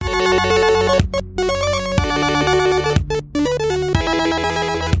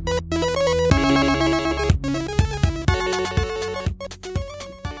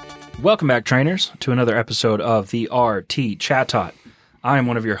Welcome back, trainers, to another episode of the RT Chat Tot. I am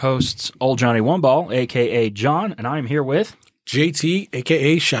one of your hosts, Old Johnny Oneball, a.k.a. John, and I am here with... JT,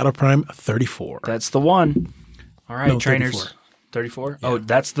 a.k.a. Shadow Prime 34. That's the one. All right, No, trainers. 34? Yeah. Oh,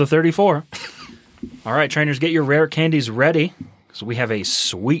 that's the 34. All right, trainers, get your rare candies ready, because we have a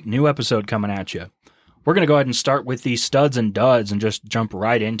sweet new episode coming at you. We're going to go ahead and start with the studs and duds and just jump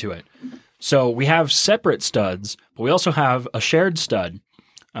right into it. So we have separate studs, but we also have a shared stud.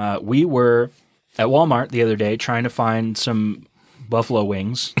 We were at Walmart the other day trying to find some buffalo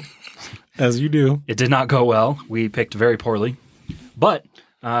wings. As you do. It did not go well. We picked very poorly. But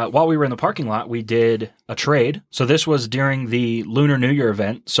while we were in the parking lot, we did a trade. So this was during the Lunar New Year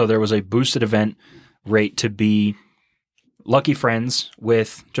event. So there was a boosted event rate to be lucky friends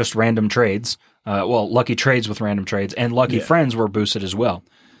with just random trades. Lucky trades with random trades. And lucky friends were boosted as well.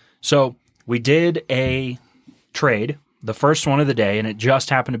 So we did a trade, the first one of the day, and it just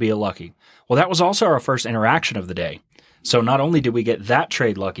happened to be a lucky. Well, that was also our first interaction of the day. So not only did we get that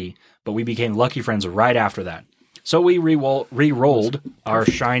trade lucky, but we became lucky friends right after that. So we re-rolled our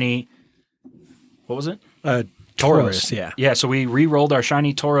shiny, what was it? Tauros, yeah. Yeah, so we re-rolled our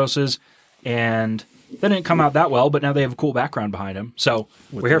shiny Tauroses, and they didn't come out that well, but now they have a cool background behind them. So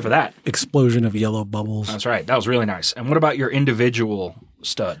we're here for that. Explosion of yellow bubbles. That's right. That was really nice. And what about your individual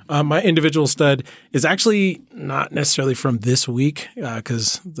stud? My individual stud is actually not necessarily from this week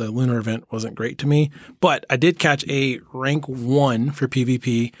because the lunar event wasn't great to me, but I did catch a rank 1 for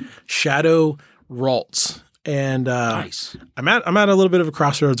PvP Shadow Ralts. And Nice. I'm at a little bit of a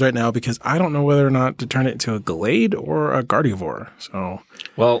crossroads right now because I don't know whether or not to turn it into a Glade or a Gardevoir. So,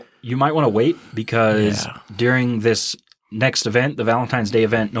 well, you might want to wait because during this next event, the Valentine's Day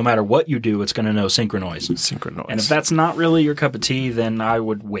event, no matter what you do, it's going to know Synchronoise. And if that's not really your cup of tea, then I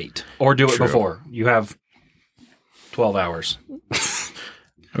would wait. Or do it before. You have 12 hours.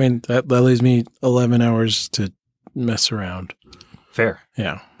 I mean, that leaves me 11 hours to mess around. Fair.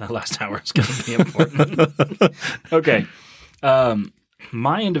 Yeah. That last hour is going to be important. Okay.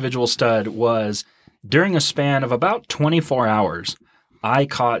 My individual stud was during a span of about 24 hours, I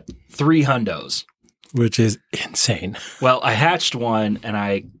caught 3 hundos. Which is insane. Well, I hatched one and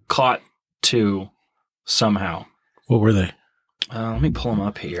I caught 2 somehow. What were they? Let me pull them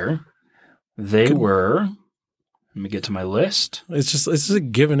up here. They were, let me get to my list. It's just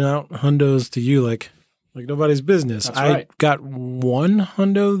like giving out hundos to you like nobody's business. That's right. I got 1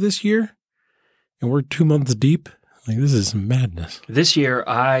 hundo this year and we're 2 months deep. Like, this is madness. This year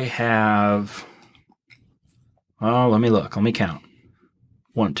I have, let me look. Let me count.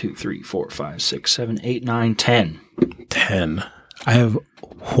 1, 2, 3, 4, 5, 6, 7, 8, 9, 10. 10. I have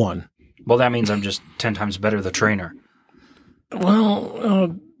 1. Well, that means I'm just 10 times better the trainer.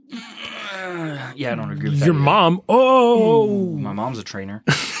 Well, Yeah, I don't agree with that. your mom. Oh, My mom's a trainer.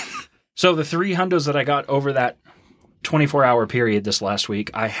 So the 3 hundos that I got over that 24-hour period this last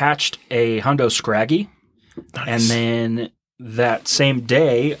week, I hatched a hundo Scraggy. nice. And then that same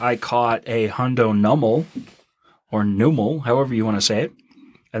day, I caught a hundo Numel, or Numel, however you want to say it.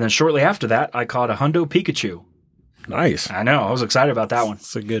 And then shortly after that, I caught a hundo Pikachu. Nice. I know. I was excited about that one.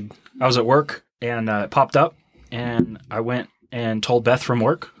 It's a good. I was at work, and it popped up, and I went and told Beth from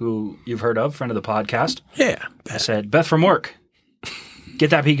work, who you've heard of, friend of the podcast. Yeah. I said, Beth from work, get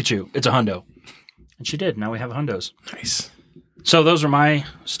that Pikachu. It's a hundo. And she did. Now we have hundos. Nice. So those are my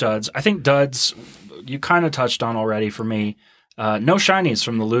studs. I think duds, you kind of touched on already for me. No shinies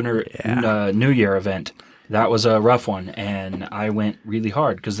from the Lunar New Year event. That was a rough one, and I went really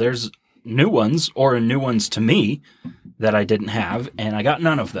hard because there's new ones, or new ones to me, that I didn't have, and I got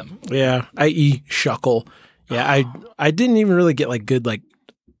none of them. Yeah. I.e. Shuckle. Yeah. I didn't even really get like good like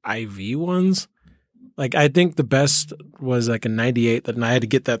IV ones. Like, I think the best was like a 98 and I had to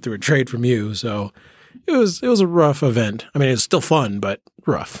get that through a trade from you. So it was a rough event. I mean, it's still fun, but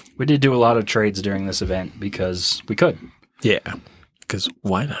rough. We did do a lot of trades during this event because we could. Yeah. Because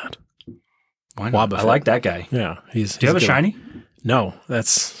why not? Why not? Wobbuffet. I like that guy. Yeah. Do you have a shiny? No,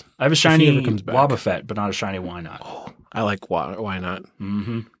 that's. I have a if shiny he ever comes back. Wobbuffet, but not a shiny Why Not. Oh, I like why not?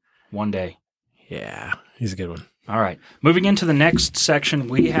 Mm-hmm. One day. Yeah. He's a good one. All right. Moving into the next section,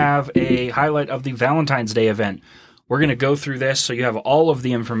 we have a highlight of the Valentine's Day event. We're going to go through this so you have all of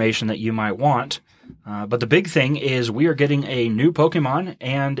the information that you might want. But the big thing is we are getting a new Pokemon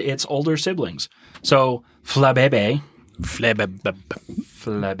and its older siblings. So Flabebe. I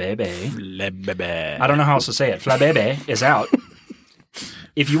don't know how else to say it. Flabebe is out.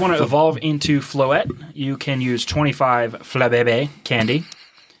 If you want to evolve into Floette, you can use 25 Flabebe candy.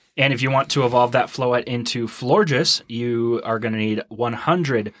 And if you want to evolve that Floette into Florges, you are going to need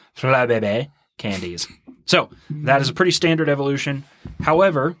 100 Flabébé candies. So that is a pretty standard evolution.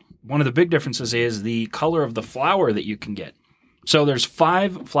 However, one of the big differences is the color of the flower that you can get. So there's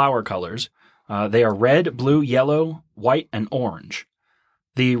 5 flower colors. They are red, blue, yellow, white, and orange.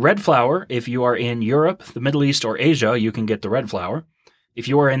 The red flower, if you are in Europe, the Middle East, or Asia, you can get the red flower. If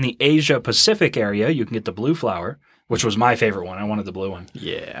you are in the Asia-Pacific area, you can get the blue flower, which was my favorite one. I wanted the blue one.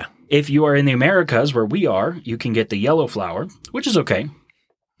 Yeah. If you are in the Americas, where we are, you can get the yellow flower, which is okay.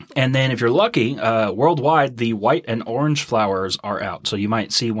 And then if you're lucky, worldwide, the white and orange flowers are out. So you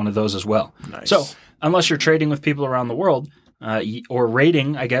might see one of those as well. Nice. So unless you're trading with people around the world, or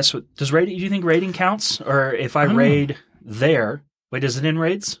raiding, I guess. Do you think raiding counts? Or if I raid there, wait, does it in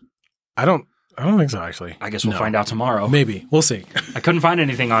raids? I don't think so, actually. I guess we'll find out tomorrow. Maybe. We'll see. I couldn't find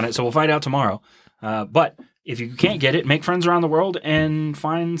anything on it, so we'll find out tomorrow. But if you can't get it, make friends around the world and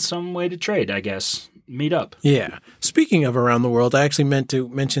find some way to trade, I guess. Meet up. Yeah. Speaking of around the world, I actually meant to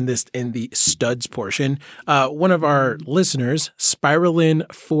mention this in the studs portion. One of our listeners,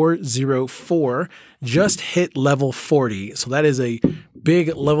 Spiralin404, just hit level 40. So that is a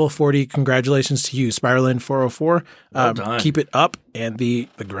big level 40. Congratulations to you, Spiralin404. Well done. Keep it up, and the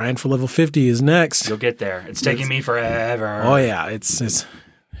grind for level 50 is next. You'll get there. It's taking me forever. Oh yeah, it's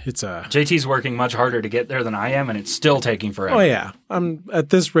JT's working much harder to get there than I am, and it's still taking forever. Oh yeah, I'm at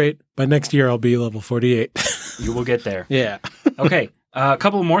this rate. By next year, I'll be level 48. You will get there. Yeah. Okay. A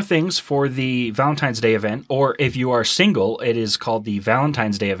couple more things for the Valentine's Day event, or if you are single, it is called the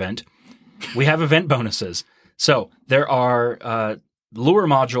Valentine's Day event. We have event bonuses. So there are lure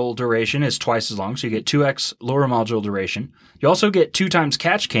module duration is twice as long, so you get 2x lure module duration. You also get 2 times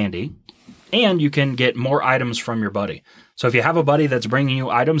catch candy, and you can get more items from your buddy. So if you have a buddy that's bringing you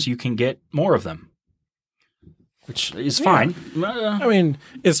items, you can get more of them, which is fine. I mean,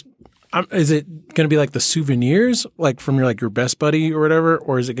 is it going to be like the souvenirs, like from your best buddy or whatever,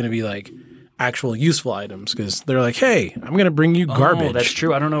 or is it going to be like actual useful items? Because they're like, hey, I'm going to bring you garbage. Oh, that's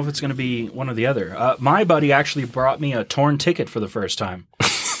true. I don't know if it's going to be one or the other. My buddy actually brought me a torn ticket for the first time.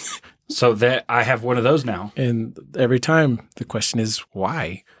 So that I have one of those now. And every time the question is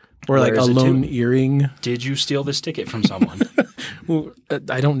why? Or like Where a is it lone to? earring. Did you steal this ticket from someone? Well,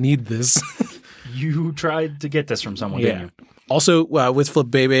 I don't need this. You tried to get this from someone, didn't you? Also, with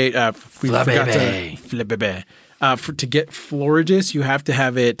Flabébé, Flabébé. To get Florges, you have to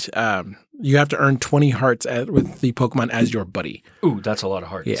have it. You have to earn 20 hearts with the Pokemon as your buddy. Ooh, that's a lot of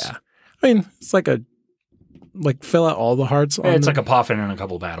hearts. Yeah, I mean it's like fill out all the hearts. It's like a Poffin in a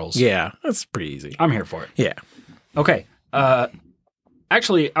couple battles. Yeah, that's pretty easy. I'm here for it. Yeah. Okay.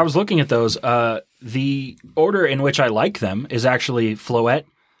 Actually, I was looking at those. The order in which I like them is actually Floette,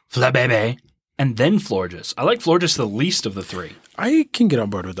 Flabébé, and then Florges. I like Florges the least of the 3. I can get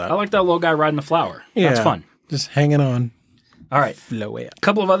on board with that. I like that little guy riding the flower. Yeah. That's fun. Just hanging on. All right. Floette. A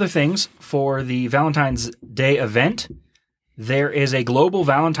couple of other things for the Valentine's Day event. There is a Global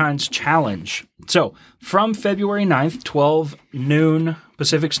Valentine's Challenge. So from February 9th, 12 noon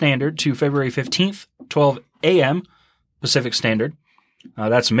Pacific Standard, to February 15th, 12 a.m. Pacific Standard.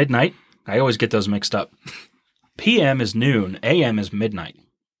 That's midnight. I always get those mixed up. PM is noon. AM is midnight.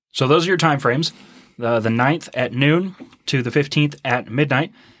 So those are your time frames. The 9th at noon to the 15th at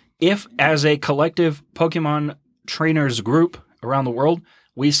midnight. If, as a collective Pokemon trainers group around the world,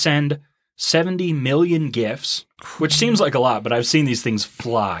 we send 70 million gifts, which seems like a lot, but I've seen these things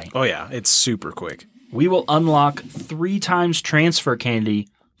fly. Oh yeah, it's super quick. We will unlock 3 times transfer candy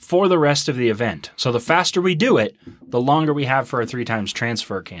for the rest of the event. So the faster we do it, the longer we have for our 3 times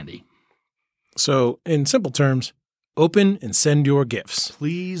transfer candy. So in simple terms, open and send your gifts.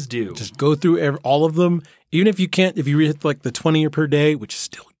 Please do. Just go through all of them. Even if you hit like the 20 per day, which is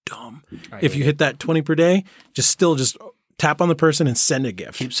still dumb. If you hit that 20 per day, just tap on the person and send a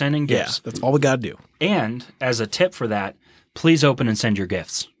gift. Keep sending gifts. Yeah, that's all we got to do. And as a tip for that, please open and send your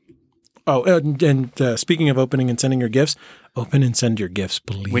gifts. Oh, and speaking of opening and sending your gifts, open and send your gifts,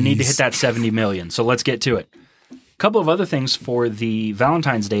 please. We need to hit that 70 million, so let's get to it. A couple of other things for the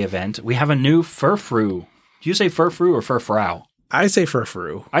Valentine's Day event. We have a new Furfrou. Do you say Furfrou or Furfrou? I say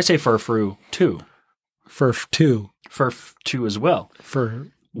Furfrou. I say Furfrou too. Furf2 as well.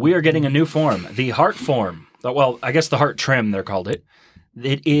 We are getting a new form, the Heart form. Well, I guess the Heart Trim, they're called it.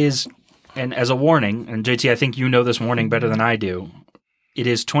 It is, and as a warning, and JT, I think you know this warning better than I do, it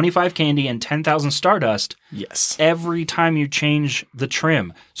is 25 candy and 10,000 Stardust. Yes. Every time you change the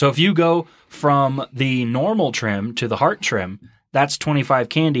trim. So if you go from the normal trim to the Heart Trim, that's 25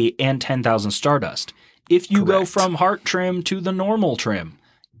 candy and 10,000 Stardust. If you go from Heart Trim to the normal trim,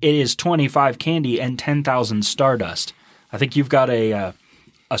 it is 25 candy and 10,000 Stardust. I think you've got a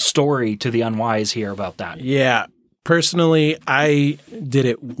a story to the unwise here about that. Yeah. Personally, I did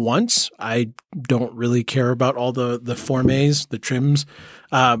it once. I don't really care about all the formes, the trims,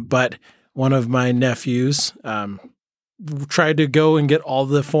 but one of my nephews tried to go and get all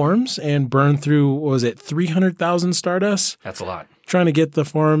the forms and burn through, what was it, 300,000 Stardust? That's a lot. Trying to get the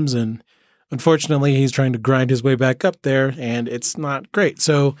forms, and unfortunately, he's trying to grind his way back up there, and it's not great.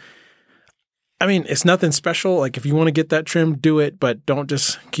 So, I mean, it's nothing special. Like, if you want to get that trim, do it, but don't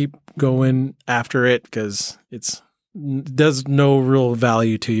just keep going after it because it does no real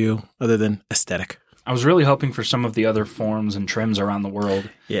value to you other than aesthetic. I was really hoping for some of the other forms and trims around the world.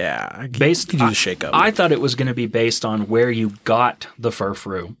 Yeah. Based you do the shake up. I thought it was going to be based on where you got the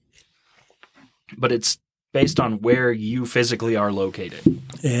Furfrou, but it's based on where you physically are located.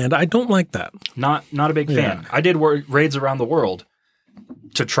 And I don't like that. Not a big fan. I did raids around the world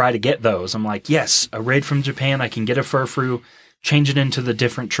to try to get those. I'm like, yes, a raid from Japan, I can get a Furfrou, change it into the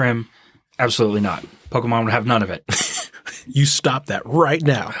different trim. Absolutely not. Pokemon would have none of it. You stop that right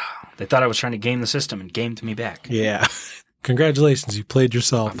now. They thought I was trying to game the system and gamed me back. Yeah. Congratulations, you played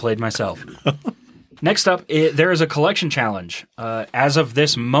yourself. I played myself. Next up, there is a collection challenge. As of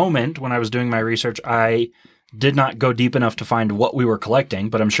this moment, when I was doing my research, I did not go deep enough to find what we were collecting,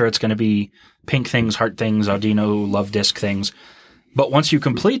 but I'm sure it's going to be pink things, heart things, Audino, love disc things. But once you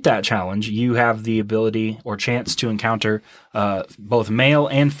complete that challenge, you have the ability or chance to encounter both male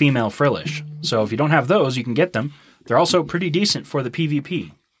and female Frillish. So if you don't have those, you can get them. They're also pretty decent for the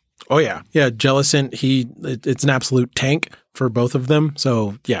PvP. Oh, yeah. Yeah, Jellicent, it's an absolute tank for both of them.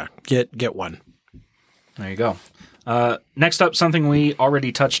 So, yeah, get one. There you go. Next up, something we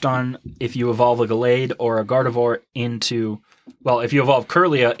already touched on. If you evolve a Gallade or a Gardevoir if you evolve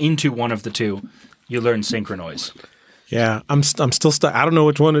Kirlia into one of the two, you learn Synchronoise. Yeah, I'm still stuck. I don't know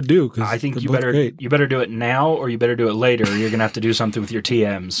which one to do. I think you better do it now or you better do it later. You're going to have to do something with your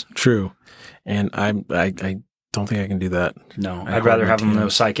TMs. True. And I don't think I can do that. No, I'd rather have them know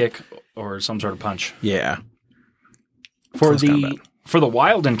Psychic or some sort of punch. Yeah. For the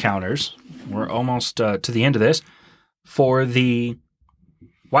wild encounters, we're almost to the end of this. For the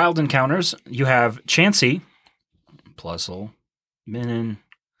wild encounters, you have Chansey, Plusle, Minun,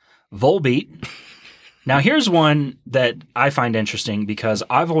 Volbeat. Now, here's one that I find interesting because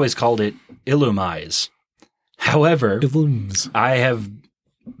I've always called it Illumise. However, I have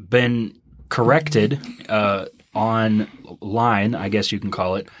been corrected online, I guess you can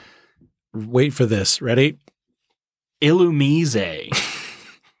call it. Wait for this. Ready? Illumise.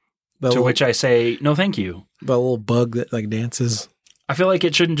 Which I say, no thank you. The little bug that like dances. I feel like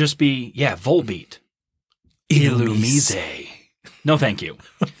it shouldn't just be, Volbeat. Illumise. No thank you.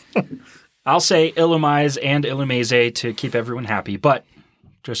 I'll say Illumise and Illumise to keep everyone happy, but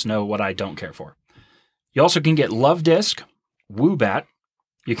just know what I don't care for. You also can get Love Disc, Woobat.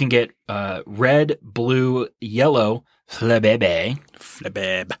 You can get red, blue, yellow, Flabebe,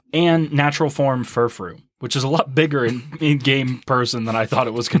 and natural form Furfrou, which is a lot bigger in game person than I thought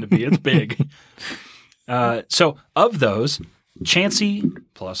it was going to be. It's big. So of those, Chansey,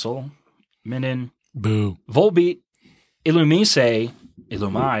 Plusle, Minun, Volbeat,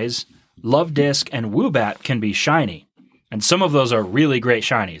 Illumise, Love Disc, and Woobat can be shiny. And some of those are really great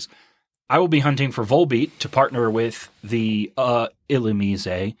shinies. I will be hunting for Volbeat to partner with the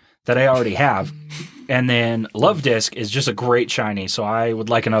Illumise that I already have. And then Love Disc is just a great shiny, so I would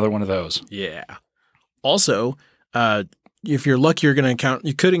like another one of those. Yeah. Also, if you're lucky,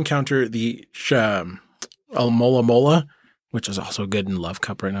 you could encounter the Mola, which is also good in Love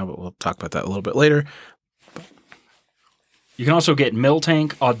Cup right now, but we'll talk about that a little bit later. You can also get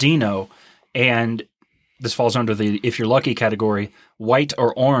Miltank, Audino, and this falls under the if you're lucky category, white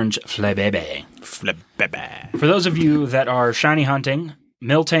or orange Flabebe. For those of you that are shiny hunting,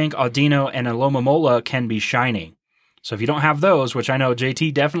 Miltank, Audino, and Alomomola can be shiny. So if you don't have those, which I know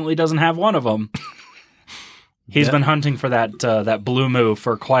JT definitely doesn't have one of them, he's been hunting for that blue moo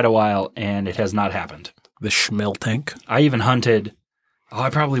for quite a while, and it has not happened. The Schmeltank. I even hunted... I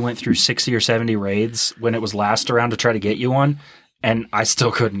probably went through 60 or 70 raids when it was last around to try to get you one, and I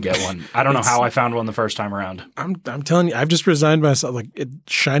still couldn't get one. I don't know how I found one the first time around. I'm telling you, I've just resigned myself.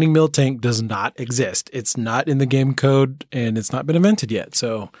 Shining Miltank does not exist. It's not in the game code, and it's not been invented yet.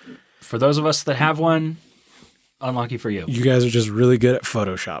 So, for those of us that have one, unlucky for you. You guys are just really good at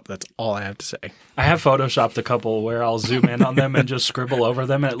Photoshop. That's all I have to say. I have Photoshopped a couple where I'll zoom in on them and just scribble over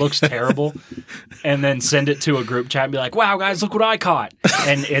them, and it looks terrible. And then send it to a group chat and be like, wow, guys, look what I caught.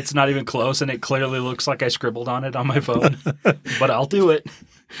 And it's not even close, and it clearly looks like I scribbled on it on my phone. But I'll do it.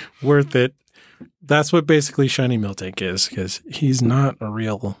 Worth it. That's what basically Shiny Miltank is, because he's not a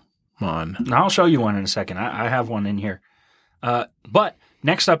real mon. I'll show you one in a second. I have one in here. But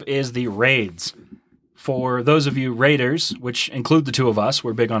Next up is the raids. For those of you raiders, which include the two of us,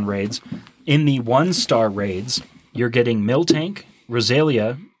 we're big on raids. In the 1-star raids, you're getting Miltank,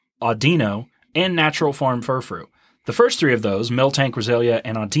 Roselia, Audino, and Natural Form Furfrou. The first three of those, Miltank, Roselia,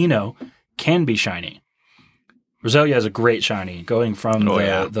 and Audino, can be shiny. Roselia is a great shiny, going from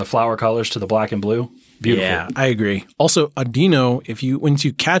the flower colors to the black and blue. Beautiful. Yeah, I agree. Also, Audino, once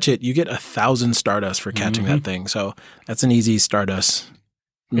you catch it, you get 1,000 Stardust for catching that thing. So that's an easy Stardust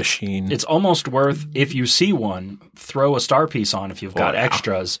machine. It's almost worth, if you see one, throw a star piece on if you've got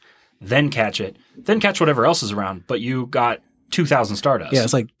extras, then catch it, then catch whatever else is around. But you got 2,000 Stardust. Yeah,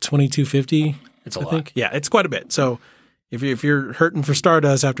 it's like 2,250. It's a lot. Think. Yeah, it's quite a bit. So if you're hurting for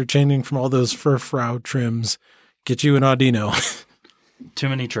Stardust after changing from all those Furfrou trims, get you an Audino. Too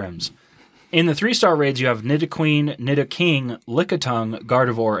many trims. In the 3-star raids, you have Nidoqueen, Nidoking, Lickitung,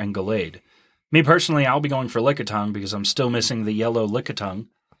 Gardevoir, and Gallade. Me personally, I'll be going for Lickitung because I'm still missing the yellow Lickitung.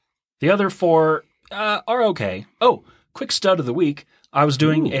 The other 4 are okay. Oh, quick stud of the week. I was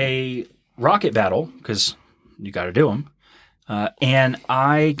doing a rocket battle because you got to do them. And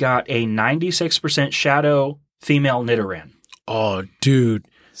I got a 96% Shadow female Nidoran. Oh, dude.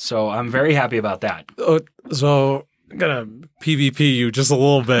 So I'm very happy about that. So I'm going to PvP you just a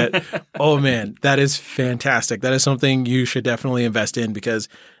little bit. Oh, man, that is fantastic. That is something you should definitely invest in because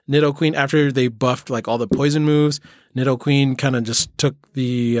Nidoqueen, after they buffed like all the poison moves, Nidoqueen kind of just took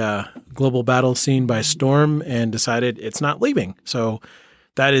the global battle scene by storm and decided it's not leaving. So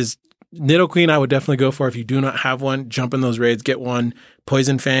that is Nidoqueen I would definitely go for. If you do not have one, jump in those raids, get one.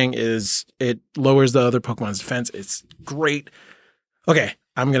 Poison Fang it lowers the other Pokemon's defense. It's great. Okay,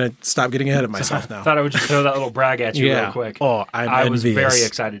 I'm going to stop getting ahead of myself now. I thought I would just throw that little brag at you real quick. Oh, I was very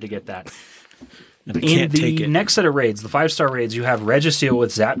excited to get that. And I can't take it. In the next set of raids, the 5-star raids, you have Registeel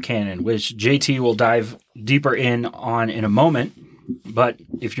with Zap Cannon, which JT will dive deeper in a moment. But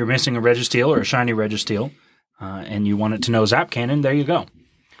if you're missing a Registeel or a shiny Registeel, and you want it to know Zap Cannon, there you go.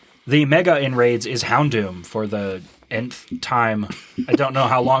 The mega in raids is Houndoom for the nth time. I don't know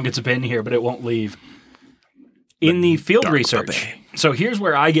how long it's been here, but it won't leave. In the field research, so here's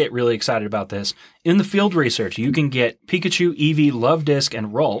where I get really excited about this. In the field research, you can get Pikachu, Eevee, Luvdisc,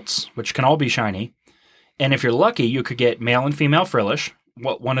 and Ralts, which can all be shiny. And if you're lucky, you could get male and female Frillish,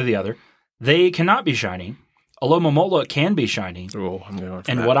 one or the other. They cannot be shiny. Alomomola can be shiny. Oh, I'm going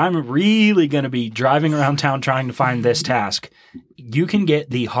for and that. what I'm really going to be driving around town trying to find this task, you can get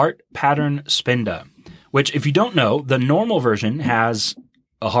the Heart Pattern Spinda, which if you don't know, the normal version has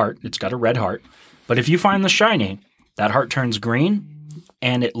a heart. It's got a red heart. But if you find the shiny, that heart turns green,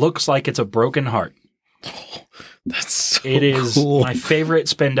 and it looks like it's a broken heart. That's so It is cool. my favorite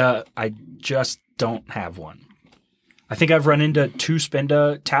Spinda. I just don't have one. I think I've run into 2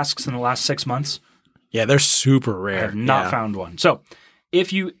 Spinda tasks in the last 6 months. Yeah, they're super rare. I have not found one. So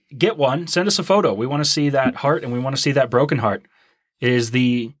if you get one, send us a photo. We want to see that heart, and we want to see that broken heart. It is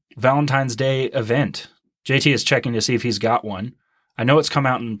the Valentine's Day event. JT is checking to see if he's got one. I know it's come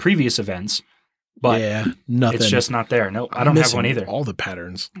out in previous events. But nothing. It's just not there. No, I don't have one either. All the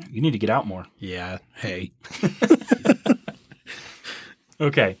patterns. You need to get out more. Yeah. Hey.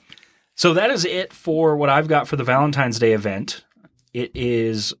 Okay. So that is it for what I've got for the Valentine's Day event. It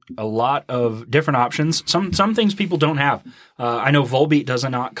is a lot of different options. Some things people don't have. I know Volbeat does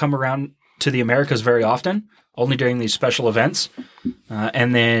not come around to the Americas very often, only during these special events.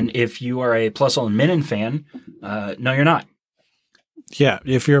 And then if you are a Plusle and Minun fan, no, you're not. Yeah,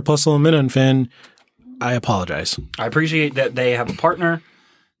 if you're a Plusle and Minun fan, I apologize. I appreciate that they have a partner,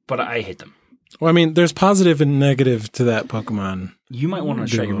 but I hate them. Well, I mean, there's positive and negative to that Pokemon. You might want to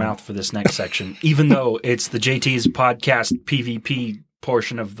shut your mouth for this next section, even though it's the JT's podcast PvP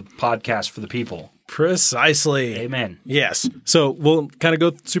portion of the podcast for the people. Precisely. Amen. Yes. So we'll kind of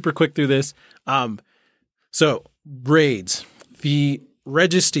go super quick through this. So raids. The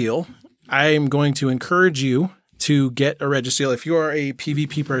Registeel, I'm going to encourage you to get a Registeel. If you are a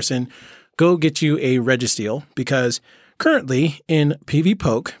PvP person, go get you a Registeel because currently in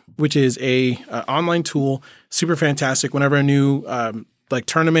PvPoke, which is a online tool, super fantastic. Whenever a new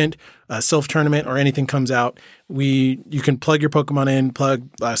tournament, self tournament, or anything comes out, you can plug your Pokemon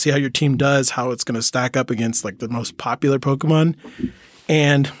in, see how your team does, how it's going to stack up against like the most popular Pokemon,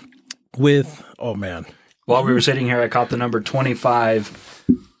 and while we were sitting here, I caught the number 25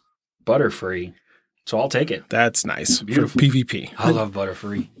 Butterfree. So I'll take it. That's nice. Beautiful. For PvP. I love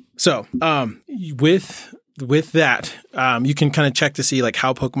Butterfree. So, with that, you can kind of check to see like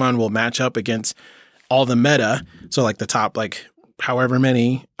how Pokemon will match up against all the meta. So like the top, like however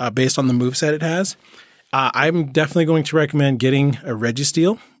many, based on the moveset it has. I'm definitely going to recommend getting a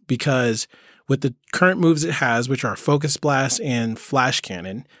Registeel because with the current moves it has, which are Focus Blast and Flash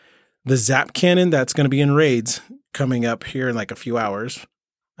Cannon, the Zap Cannon that's going to be in raids coming up here in like a few hours,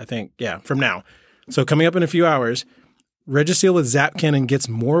 I think. Yeah, from now. So coming up in a few hours, Registeel with Zap Cannon gets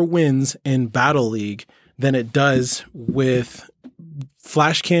more wins in Battle League than it does with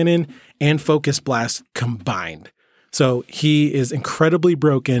Flash Cannon and Focus Blast combined. So he is incredibly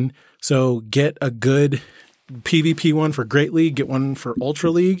broken. So get a good PvP one for Great League, get one for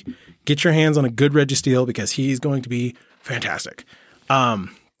Ultra League, get your hands on a good Registeel because he's going to be fantastic.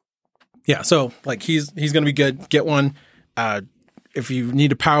 Yeah, so like he's going to be good. Get one. If you need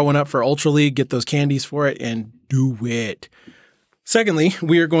to power one up for Ultra League, get those candies for it and do it. Secondly,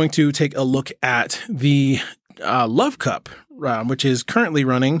 we are going to take a look at the Love Cup, which is currently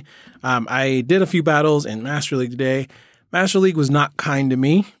running. I did a few battles in Master League today. Master League was not kind to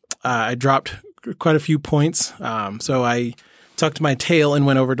me. I dropped quite a few points. So I tucked my tail and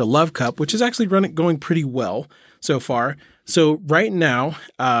went over to Love Cup, which is actually going pretty well so far. So right now,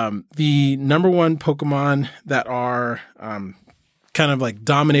 the number one Pokemon that are kind of like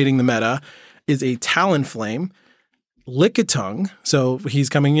dominating the meta is a Talonflame, Lickitung. So he's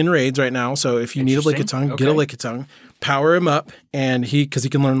coming in raids right now. So if you need a Lickitung, get a Lickitung, power him up, and because he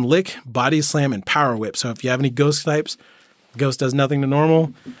can learn Lick, Body Slam, and Power Whip. So if you have any Ghost types, Ghost does nothing to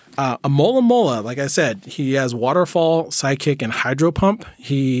normal. Alomomola, like I said, he has Waterfall, Psychic, and Hydro Pump.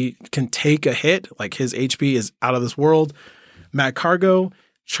 He can take a hit, like his HP is out of this world. Magcargo,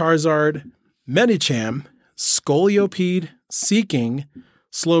 Charizard, Medicham, Scolipede, Seeking,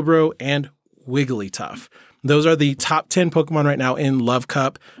 Slowbro, and Wigglytuff. Those are the top 10 Pokemon right now in Love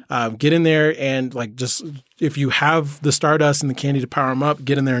Cup. Get in there and like just if you have the Stardust and the candy to power them up,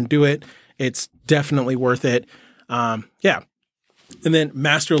 get in there and do it. It's definitely worth it. Yeah. And then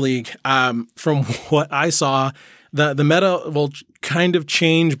Master League, from what I saw, the meta will kind of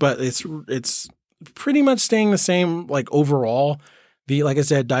change, but it's pretty much staying the same like overall. Like I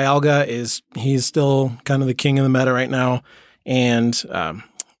said, Dialga he's still kind of the king of the meta right now. And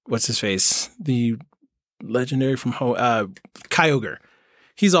what's his face? The legendary from Kyogre.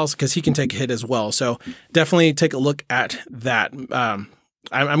 He's also, because he can take a hit as well. So definitely take a look at that.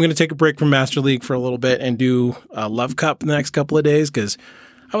 I'm going to take a break from Master League for a little bit and do Love Cup in the next couple of days because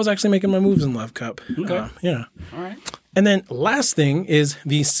I was actually making my moves in Love Cup. Okay. Yeah. All right. And then last thing is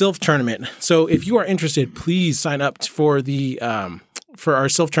the Sylph Tournament. So if you are interested, please sign up for the for our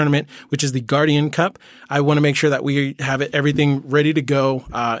Sylph Tournament, which is the Guardian Cup. I want to make sure that we have everything ready to go,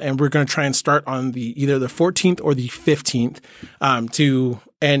 and we're going to try and start on either the 14th or the 15th.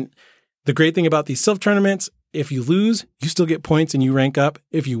 And the great thing about these Sylph Tournaments, if you lose, you still get points and you rank up.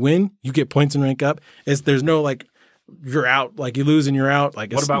 If you win, you get points and rank up. There's no like you're out, like you lose and you're out.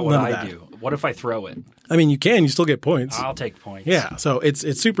 Like what about what I do? What if I throw it? I mean, you still get points. I'll take points. Yeah, so it's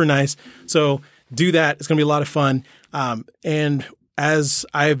super nice. So do that. It's going to be a lot of fun. And as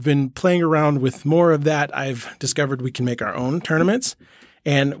I've been playing around with more of that, I've discovered we can make our own tournaments.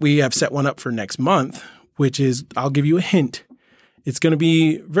 And we have set one up for next month, which is, I'll give you a hint. It's going to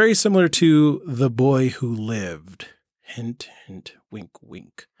be very similar to The Boy Who Lived. Hint, hint, wink,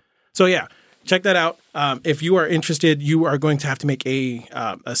 wink. So yeah, check that out. If you are interested, you are going to have to make a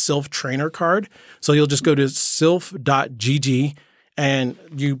Sylph trainer card. So you'll just go to sylph.gg and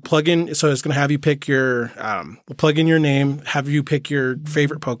you plug in. So it's going to have you pick plug in your name, have you pick your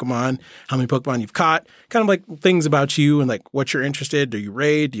favorite Pokemon, how many Pokemon you've caught, kind of like things about you and like what you're interested. Do you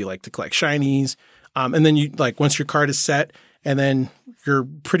raid? Do you like to collect shinies? And then you once your card is set, and then you're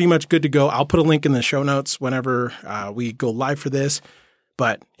pretty much good to go. I'll put a link in the show notes whenever we go live for this.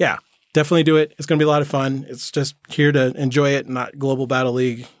 But yeah, definitely do it. It's going to be a lot of fun. It's just here to enjoy it, not Global Battle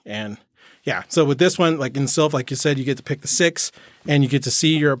League. And yeah, so with this one, like in Sylph, like you said, you get to pick the 6 and you get to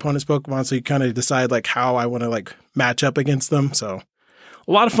see your opponent's Pokemon. So you kind of decide like how I want to like match up against them. So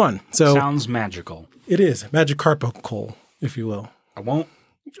a lot of fun. So sounds magical. It is. Magikarpical, if you will. I won't.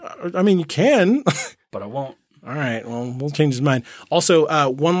 I mean, you can. But I won't. All right. Well, we'll change his mind.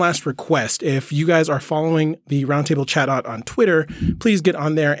 Also, one last request. If you guys are following the Roundtable Chat on Twitter, please get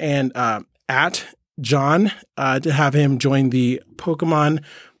on there and at John to have him join the Pokemon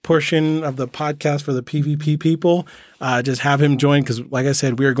portion of the podcast for the PvP people. Just have him join because, like I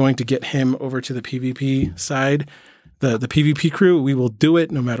said, we are going to get him over to the PvP side. The PvP crew, we will do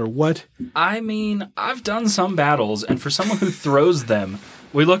it no matter what. I mean, I've done some battles, and for someone who throws them,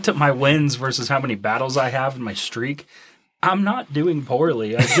 we looked at my wins versus how many battles I have in my streak. I'm not doing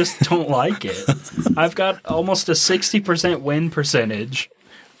poorly. I just don't like it. I've got almost a 60% win percentage.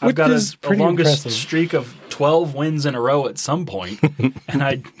 I've got a longest streak of 12 wins in a row at some point, and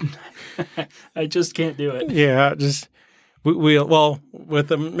I just can't do it. Yeah,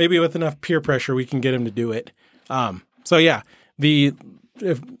 Maybe with enough peer pressure, we can get him to do it. So yeah,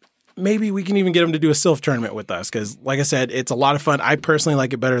 maybe we can even get him to do a Sylph tournament with us because, like I said, it's a lot of fun. I personally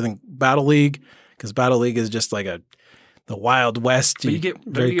like it better than Battle League because Battle League is just like the Wild West. But you get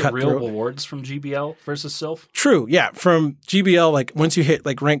real rewards from GBL versus Sylph? True, yeah. From GBL, like once you hit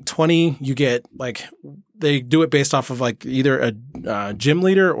like rank 20, you get like they do it based off of like either a gym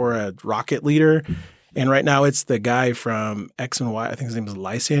leader or a rocket leader. And right now it's the guy from X and Y. I think his name is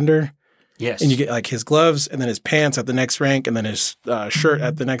Lysander. Yes. And you get like his gloves and then his pants at the next rank and then his shirt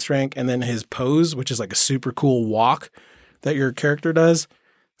at the next rank and then his pose, which is like a super cool walk that your character does.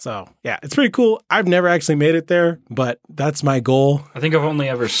 So, yeah, it's pretty cool. I've never actually made it there, but that's my goal. I think I've only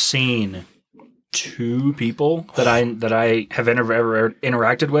ever seen 2 people that I have ever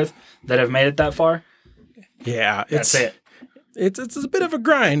interacted with that have made it that far. Yeah. That's it. It's a bit of a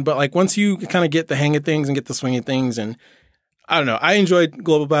grind, but like once you kind of get the hang of things and get the swing of things, and I don't know, I enjoyed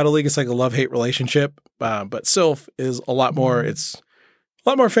Global Battle League. It's like a love-hate relationship, but Sylph is a lot more. It's a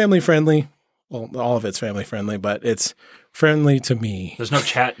lot more family friendly. Well, all of it's family friendly, but it's friendly to me. There's no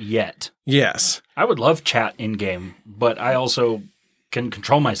chat yet. Yes, I would love chat in game, but I also can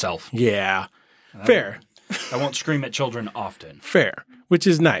control myself. Yeah, fair. I won't scream at children often. Fair, which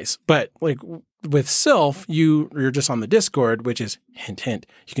is nice, but like. With Sylph, you're just on the Discord, which is hint, hint.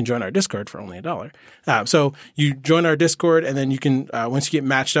 You can join our Discord for only $1. So you join our Discord, and then you can once you get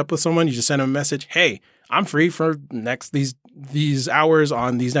matched up with someone, you just send them a message. Hey, I'm free for these hours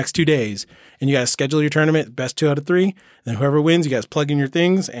on these next 2 days, and you guys schedule your tournament, best 2 out of 3. Then whoever wins, you guys plug in your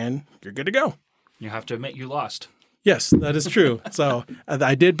things, and you're good to go. You have to admit you lost. Yes, that is true. So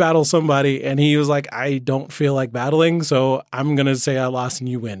I did battle somebody, and he was like, "I don't feel like battling, so I'm gonna say I lost and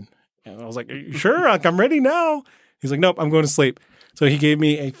you win." And I was like, "Are you sure? Like, I'm ready now." He's like, "Nope, I'm going to sleep." So he gave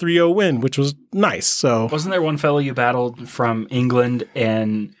me a 3-0 win, which was nice. So wasn't there one fellow you battled from England,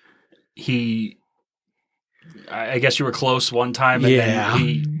 and I guess you were close one time, and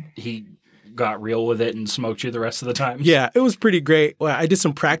then he got real with it and smoked you the rest of the time? Yeah, it was pretty great. Well, I did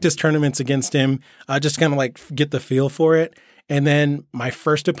some practice tournaments against him, just kind of like get the feel for it. And then my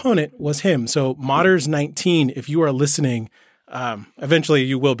first opponent was him. So Modders 19, if you are listening. Eventually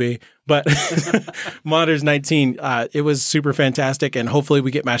you will be, but Modders 19, it was super fantastic. And hopefully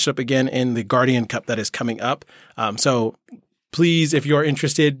we get matched up again in the Guardian Cup that is coming up. So please, if you're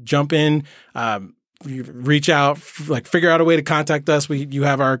interested, jump in, reach out, like figure out a way to contact us. You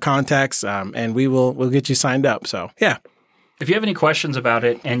have our contacts, and we'll get you signed up. So yeah. If you have any questions about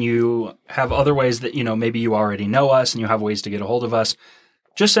it and you have other ways that, maybe you already know us and you have ways to get a hold of us,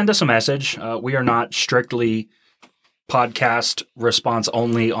 just send us a message. We are not strictly podcast response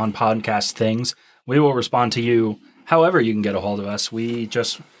only on podcast things. We will respond to you however you can get a hold of us. We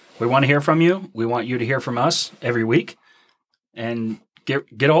want to hear from you. We want you to hear from us every week and get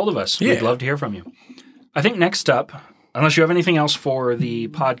a hold of us. Yeah. We'd love to hear from you. I think next up, unless you have anything else for the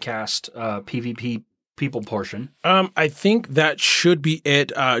podcast PvP people portion. I think that should be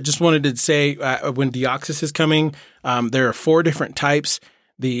it. Just wanted to say when Deoxys is coming, there are 4 different types: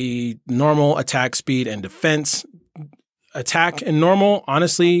 the normal, attack, speed, and defense. Attack and normal,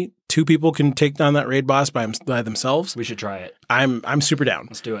 honestly, 2 people can take down that raid boss by themselves. We should try it. I'm super down.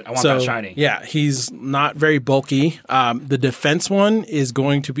 Let's do it. I want that shiny. Yeah, he's not very bulky. The defense one is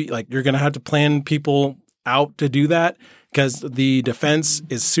going to be like you're going to have to plan people out to do that because the defense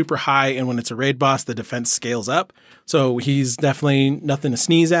is super high, and when it's a raid boss, the defense scales up. So he's definitely nothing to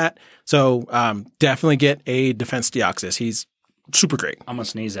sneeze at. So definitely get a defense Deoxys. He's super great. I'm gonna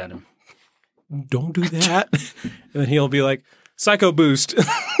sneeze at him. Don't do that. And then he'll be like, Psycho Boost.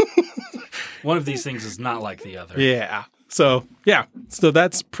 One of these things is not like the other. Yeah. So, yeah. So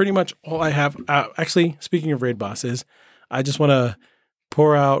that's pretty much all I have. Actually, speaking of raid bosses, I just want to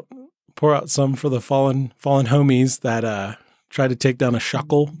pour out some for the fallen homies that try to take down a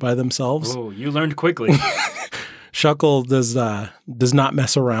Shuckle by themselves. Oh, you learned quickly. Shuckle does not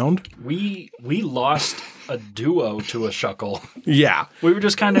mess around. We lost a duo to a Shuckle. Yeah. We were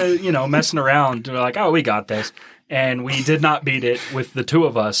just kind of, messing around. We're like, oh, we got this. And we did not beat it with the 2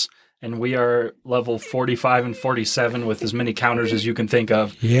 of us. And we are level 45 and 47 with as many counters as you can think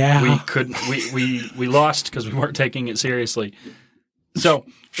of. Yeah. We lost because we weren't taking it seriously. So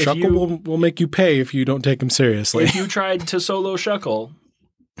Shuckle will make you pay if you don't take him seriously. If you tried to solo Shuckle,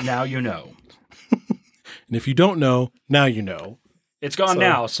 now you know. And if you don't know, now you know. It's gone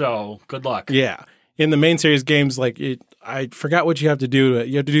now, so good luck. Yeah. In the main series games, I forgot what you have to do.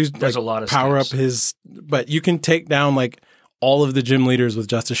 You have to do There's a lot of power steps. Up his, but you can take down all of the gym leaders with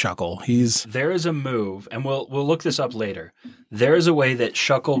just a Shuckle. There is a move, and we'll look this up later. There is a way that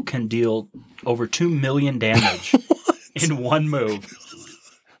Shuckle can deal over 2 million damage in one move.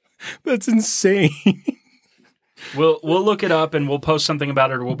 That's insane. We'll look it up and we'll post something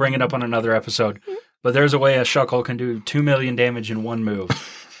about it or we'll bring it up on another episode. But there's a way a Shuckle can do 2 million damage in one move.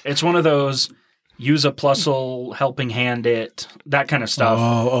 It's one of those use a plusle, helping hand it, that kind of stuff.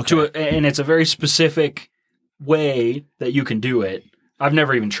 Oh, okay. And it's a very specific way that you can do it. I've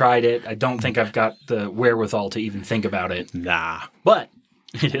never even tried it. I don't think I've got the wherewithal to even think about it. Nah. But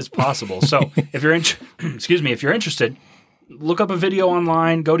it is possible. So if you're if you're interested, look up a video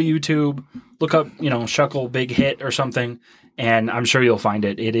online, go to YouTube, look up, Shuckle Big Hit or something, and I'm sure you'll find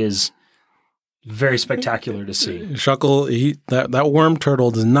it. It is very spectacular to see. Shuckle, that worm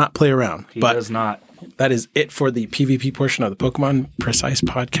turtle does not play around. He does not. That is it for the PvP portion of the Pokemon Precise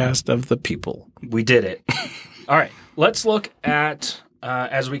podcast of the people. We did it. All right. Let's look at,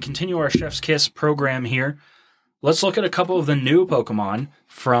 as we continue our Chef's Kiss program here, let's look at a couple of the new Pokemon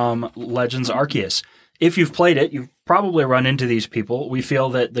from Legends Arceus. If you've played it, you've probably run into these people. We feel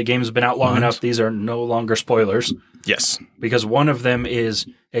that the game's been out long enough. These are no longer spoilers. Yes. Because one of them is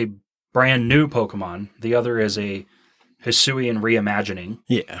a brand new Pokemon. The other is a Hisuian reimagining.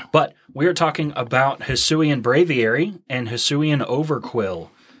 Yeah. But we are talking about Hisuian Braviary and Hisuian Overquill,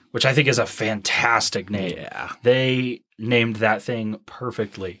 which I think is a fantastic name. Yeah. They named that thing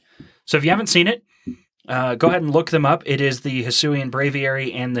perfectly. So if you haven't seen it, go ahead and look them up. It is the Hisuian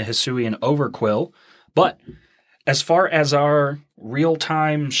Braviary and the Hisuian Overquill. But as far as our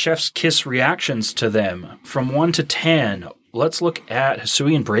real-time Chef's Kiss reactions to them, from 1 to 10, let's look at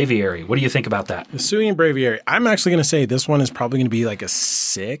Hisuian Braviary. What do you think about that? Hisuian Braviary. I'm actually going to say this one is probably going to be like a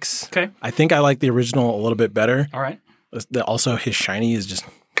 6. Okay. I think I like the original a little bit better. All right. Also, his shiny is just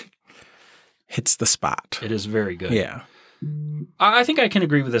hits the spot. It is very good. Yeah. I think I can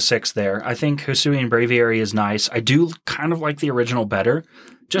agree with a 6 there. I think Hisuian Braviary is nice. I do kind of like the original better,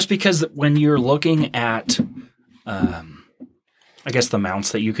 just because when you're looking at, I guess, the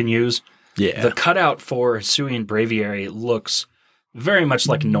mounts that you can use, the cutout for Hisuian Braviary looks very much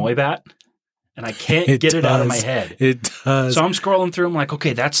like Noibat, and I can't get it out of my head. It does. So I'm scrolling through, I'm like,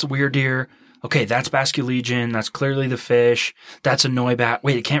 okay, that's the Weirdeer. Okay, that's Basculegion. That's clearly the fish. That's a Noibat.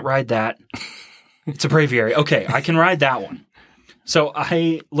 Wait, it can't ride that. It's a Braviary. Okay, I can ride that one. So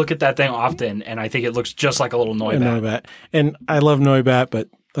I look at that thing often, and I think it looks just like a little Noibat. And I love Noibat, but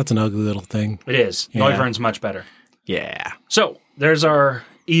that's an ugly little thing. It is. Yeah. Noivern's much better. Yeah. So there's our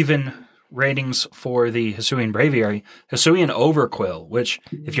even ratings for the Hisuian Braviary. Hisuian Overquill, which,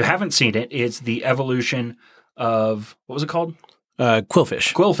 if you haven't seen it, is the evolution of, what was it called?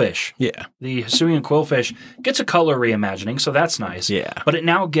 Quillfish. Quillfish. Yeah. The Hisuian Quillfish gets a color reimagining, so that's nice. Yeah. But it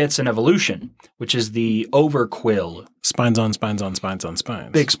now gets an evolution, which is the Overquill. Spines on spines on spines on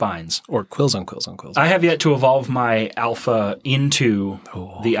spines. Big spines. Or quills on quills on quills. I have yet to evolve my alpha into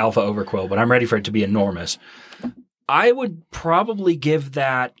the alpha Overquill, but I'm ready for it to be enormous. I would probably give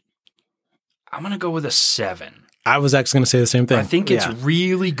that, I'm going to go with a 7. I was actually going to say the same thing. I think it's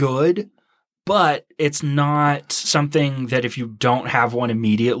really good, but it's not something that if you don't have one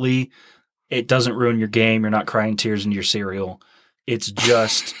immediately, it doesn't ruin your game. You're not crying tears into your cereal. It's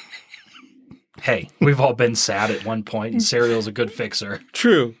just, hey, we've all been sad at one point, and cereal's a good fixer.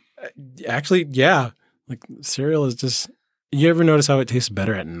 True. Actually, yeah. Like cereal is just, you ever notice how it tastes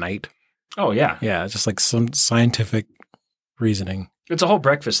better at night? Oh, yeah. Yeah, it's just like some scientific reasoning. It's a whole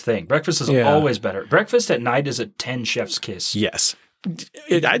breakfast thing. Breakfast is always better. Breakfast at night is a 10 chef's kiss. Yes.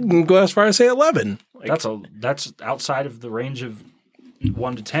 I'd go as far as say 11. Like, that's outside of the range of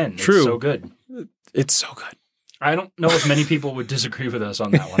 1 to 10. True. It's so good. It's so good. I don't know if many people would disagree with us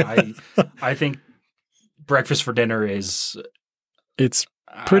on that one. I think breakfast for dinner is... It's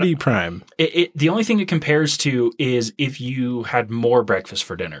pretty prime. The only thing it compares to is if you had more breakfast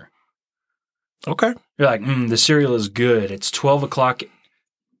for dinner. Okay. You're like, the cereal is good. It's 12 o'clock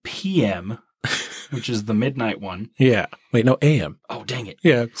p.m., which is the midnight one. Yeah. Wait, no, a.m. Oh, dang it.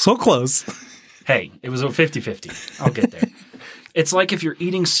 Yeah, so close. Hey, it was a 50-50. I'll get there. It's like if you're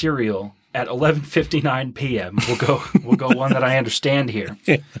eating cereal at 11:59 p.m. We'll go one that I understand here.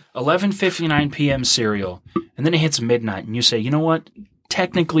 11:59 p.m. cereal, and then it hits midnight, and you say, you know what?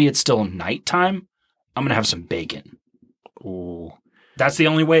 Technically, it's still nighttime. I'm going to have some bacon. Ooh. That's the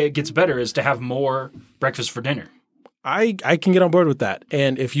only way it gets better is to have more breakfast for dinner. I can get on board with that.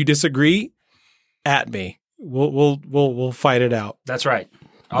 And if you disagree, at me. We'll fight it out. That's right.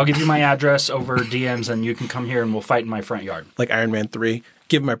 I'll give you my address over DMs, and you can come here and we'll fight in my front yard. Like Iron Man 3.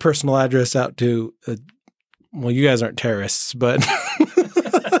 Give my personal address out to, well, you guys aren't terrorists, but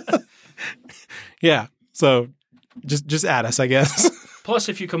yeah. So just add us, I guess. Plus,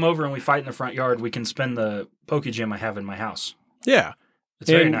 if you come over and we fight in the front yard, we can spend the Poke Gym I have in my house. Yeah. It's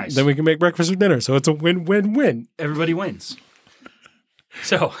very nice. Then we can make breakfast or dinner. So it's a win-win-win. Everybody wins.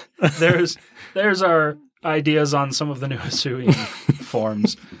 So there's our ideas on some of the new Hisui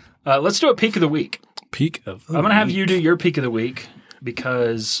forms. Let's do a peak of the week. Peak of the I'm going to have you do your peak of the week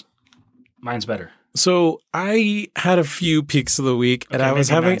because mine's better. So I had a few peaks of the week, and I was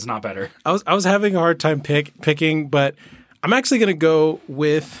having mine's not better. I was having a hard time picking, but I'm actually going to go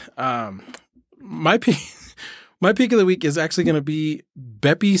with my peak. My peak of the week is actually going to be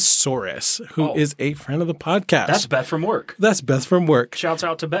Beppysaurus, who is a friend of the podcast. That's Beth from work. That's Beth from work. Shouts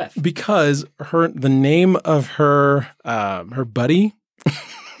out to Beth Because the name of her buddy,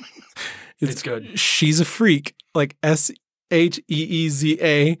 it's good. She's a freak, like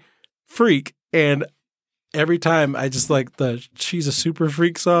SHEEZA freak, and every time I just like the "She's a Super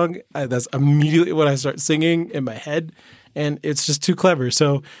Freak" song. That's immediately what I start singing in my head. And it's just too clever.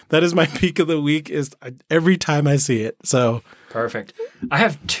 So that is my peak of the week is every time I see it. So perfect. I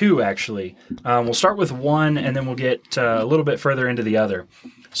have two, actually. We'll start with one, and then we'll get a little bit further into the other.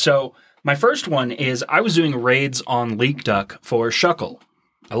 So my first one is I was doing raids on Leak Duck for Shuckle.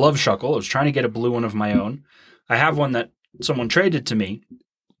 I love Shuckle. I was trying to get a blue one of my own. I have one that someone traded to me,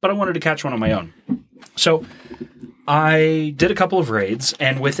 but I wanted to catch one of my own. So I did a couple of raids,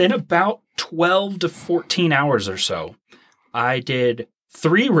 and within about 12 to 14 hours or so, I did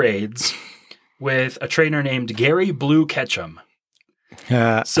 3 raids with a trainer named Gary Blue Ketchum.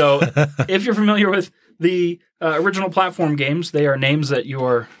 So if you're familiar with the original platform games, they are names that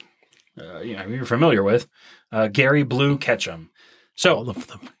you're familiar with. Gary Blue Ketchum. So all of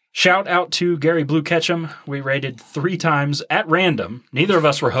them. Shout out to Gary Blue Ketchum. We raided 3 times at random. Neither of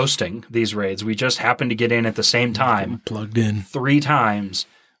us were hosting these raids. We just happened to get in at the same time. Plugged in. 3 times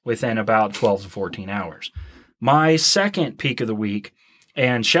within about 12 to 14 hours. My second peak of the week,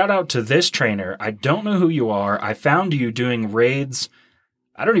 and shout out to this trainer. I don't know who you are. I found you doing raids.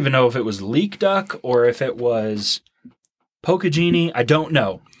 I don't even know if it was Leak Duck or if it was Poke-Genie. I don't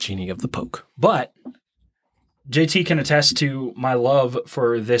know. Genie of the Poke. But JT can attest to my love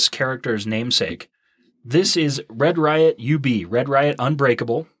for this character's namesake. This is Red Riot UB, Red Riot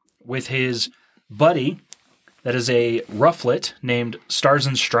Unbreakable, with his buddy that is a rufflet named Stars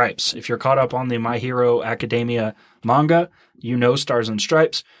and Stripes. If you're caught up on the My Hero Academia manga, you know Stars and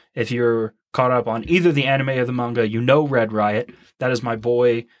Stripes. If you're caught up on either the anime or the manga, you know Red Riot. That is my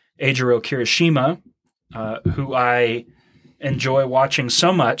boy Eijiro Kirishima, who I enjoy watching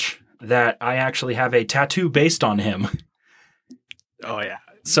so much that I actually have a tattoo based on him. Oh, yeah.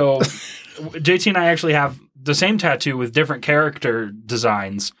 So JT and I actually have the same tattoo with different character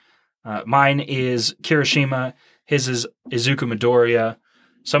designs. Mine is Kirishima. His is Izuku Midoriya.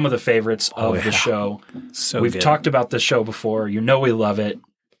 Some of the favorites of the show. So We've good. talked about this show before. You know we love it.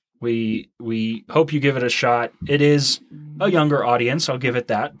 We hope you give it a shot. It is a younger audience, I'll give it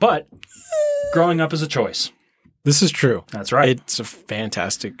that. But growing up is a choice. This is true. That's right. It's a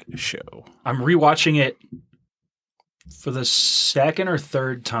fantastic show. I'm rewatching it for the second or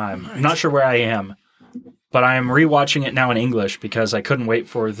third time. I'm not sure where I am. But I am rewatching it now in English because I couldn't wait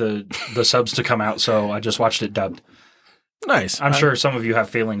for the subs to come out, so I just watched it dubbed. Nice. I'm sure some of you have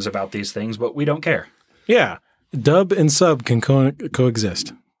feelings about these things, but we don't care. Yeah. Dub and sub can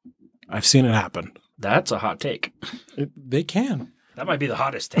coexist. I've seen it happen. That's a hot take. They can. That might be the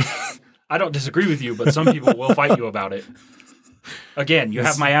hottest take. I don't disagree with you, but some people will fight you about it. Again, you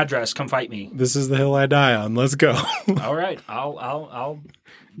have my address. Come fight me. This is the hill I die on. Let's go. All right. I'll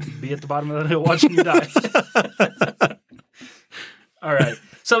be at the bottom of the hill watching you die. All right.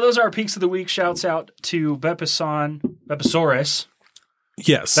 So those are our peaks of the week. Shouts out to Beppysaurus,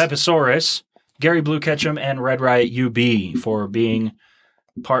 Yes. Gary Blue Ketchum, and Red Riot UB for being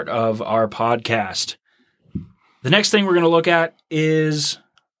part of our podcast. The next thing we're going to look at is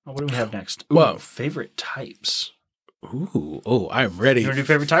what do we have next? Whoa. Favorite types. Ooh. Oh, I'm ready. You want to do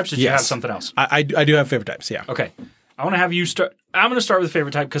favorite types? Or do you have something else? I do have favorite types, yeah. Okay. I want to have you start. I'm going to start with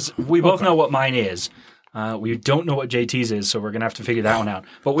favorite type because we both know what mine is. We don't know what JT's is, so we're going to have to figure that one out.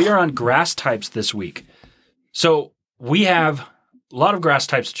 But we are on grass types this week. So we have a lot of grass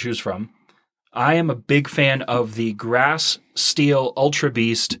types to choose from. I am a big fan of the Grass Steel Ultra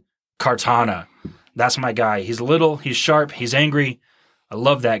Beast Kartana. That's my guy. He's little, he's sharp, he's angry. I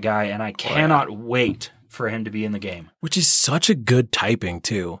love that guy, and I cannot wait for him to be in the game. Which is such a good typing,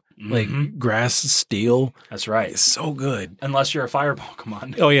 too. Like, grass, steel. That's right. It's so good. Unless you're a fire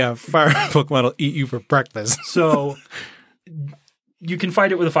Pokemon. Oh, yeah. Fire Pokemon will eat you for breakfast. So you can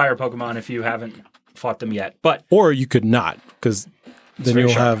fight it with a fire Pokemon if you haven't fought them yet. But or you could not, because then very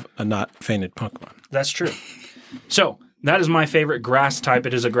you'll sharp. have a not fainted Pokemon. That's true. So that is my favorite grass type.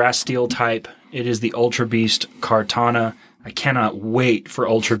 It is a grass steel type. It is the Ultra Beast Kartana. I cannot wait for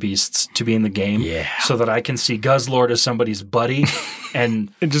Ultra Beasts to be in the game, so that I can see Guzzlord as somebody's buddy,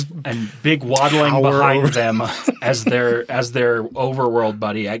 and Big Waddling behind them as their overworld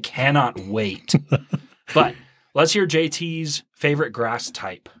buddy. I cannot wait. But let's hear JT's favorite grass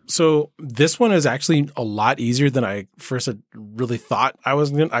type. So this one is actually a lot easier than I first had really thought I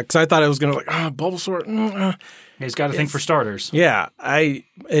was going to, because I thought I was going to Bulbasaur. He's got to think for starters. Yeah,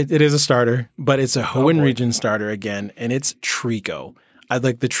 it is a starter, but it's a Hoenn region starter again, and it's Trico. I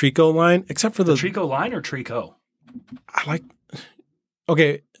like the Trico line, except for the Trico line or Trico?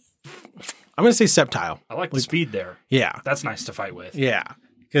 Okay, I'm going to say Sceptile. I like the speed there. Yeah. That's nice to fight with. Yeah,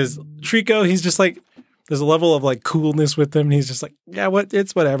 because Trico, he's just like, there's a level of like coolness with him. He's just like,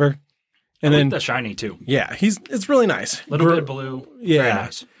 it's whatever. And then the shiny too. Yeah, it's really nice. Little bit of blue. Yeah. Very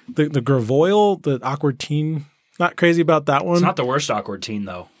nice. The Gravoil, the awkward teen, not crazy about that one. It's not the worst awkward teen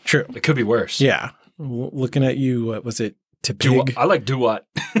though. True. It could be worse. Yeah. Looking at you, what was it? Tepig? I like Duat.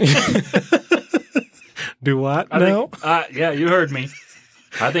 Duat? No? Yeah, you heard me.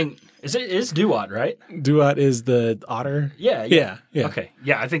 I think is Duat, right? Duat is the otter. Yeah. Okay.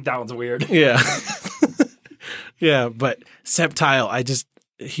 Yeah, I think that one's weird. Yeah. Yeah, but Sceptile,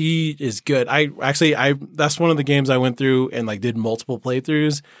 he is good. That's one of the games I went through and like did multiple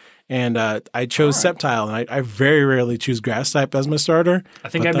playthroughs, and I chose Sceptile, and I very rarely choose grass type as my starter. I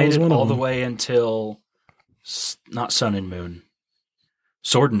think I made it all the way until not Sun and Moon,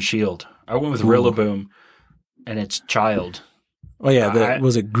 Sword and Shield. I went with Rillaboom and its child. Oh yeah,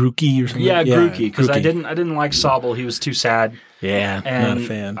 was it Grookey or something? Yeah, Grookey, because I didn't like Sobble. He was too sad. Yeah, and not a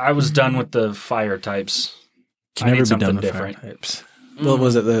fan. I was done with the fire types. Can never be done with different fire types. Well,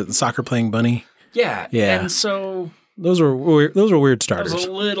 was it the soccer playing bunny? Yeah. And so those were weird starters. That was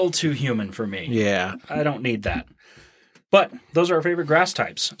a little too human for me. Yeah. I don't need that. But those are our favorite grass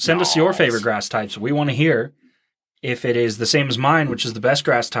types. Send us your favorite grass types. We want to hear if it is the same as mine, which is the best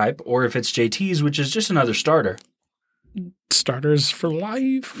grass type, or if it's JT's, which is just another starter. Starters for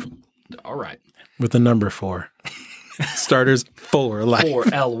life. All right. With the number 4. Starters for life.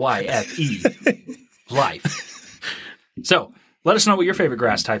 4LYFE. Life. So let us know what your favorite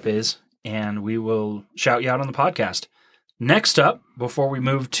grass type is, and we will shout you out on the podcast. Next up, before we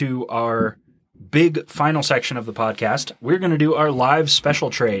move to our big final section of the podcast, we're going to do our live special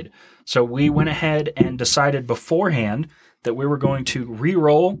trade. So we went ahead and decided beforehand that we were going to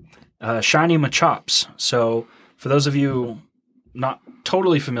re-roll Shiny Machops. So for those of you not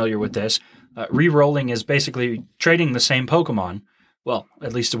totally familiar with this, re-rolling is basically trading the same Pokemon. Well,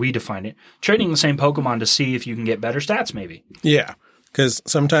 at least we define it. Trading the same Pokemon to see if you can get better stats, maybe. Yeah, because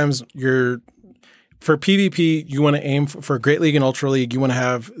sometimes for PvP, you want to aim for Great League and Ultra League. You want to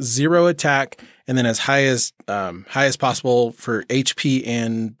have 0 attack and then as high as possible for HP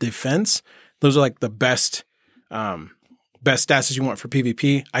and defense. Those are like the best stats that you want for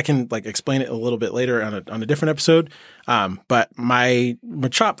PvP. I can like explain it a little bit later on a different episode. But my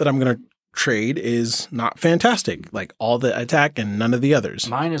Machop that I'm going to trade is not fantastic, like all the attack and none of the others.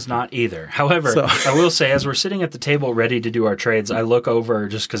 Mine is not either. However, I will say, as we're sitting at the table ready to do our trades, I look over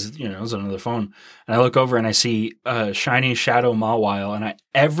just because it was another phone, and I look over and I see Shiny Shadow Mawile, and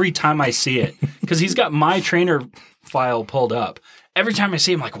every time I see it, because he's got my trainer file pulled up, every time I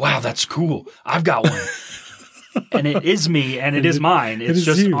see him, I'm like, wow, that's cool. I've got one. And it is me, and it is mine. It's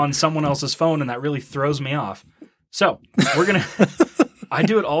just you on someone else's phone, and that really throws me off. So we're going to... I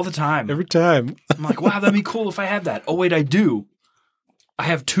do it all the time. Every time. I'm like, wow, that'd be cool if I had that. Oh, wait, I do. I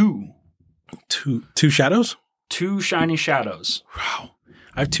have 2. Two shadows? 2 shiny shadows. Wow.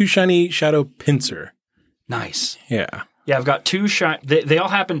 I have 2 shiny shadow pincer. Nice. Yeah. Yeah, I've got 2 they all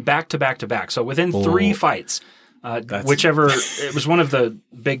happen back to back to back. So within 3 fights, whichever, it was one of the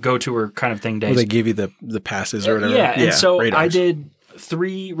big go-to kind of thing days. Where they give you the passes or whatever. Yeah, and so radars. I did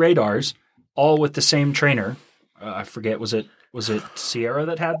 3 radars, all with the same trainer. I forget, was it Sierra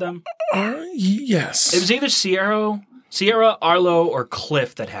that had them? Yes. It was either Sierra, Arlo, or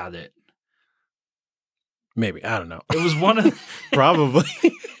Cliff that had it. Maybe. I don't know. It was one of... Probably.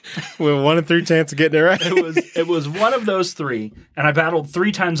 With 1 in 3 chance of getting it right. It was one of those 3, and I battled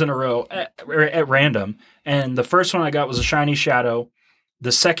 3 times in a row at random. And the first one I got was a Shiny Shadow.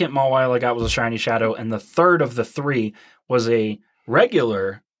 The second Mawile I got was a Shiny Shadow. And the third of the 3 was a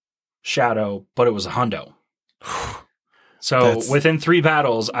regular Shadow, but it was a Hundo. So within 3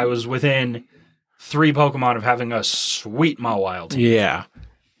 battles, I was within 3 Pokemon of having a sweet Mawile team. Yeah,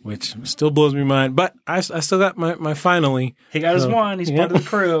 which still blows me mind. But I still got my finally. He got his one. He's part of the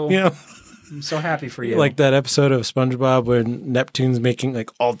crew. Yeah, I'm so happy for you. Like that episode of SpongeBob where Neptune's making like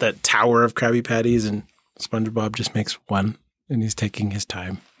all that tower of Krabby Patties, and SpongeBob just makes 1, and he's taking his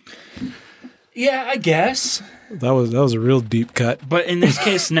time. Yeah, I guess. That was a real deep cut. But in this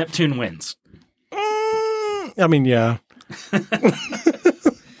case, Neptune wins. I mean, yeah.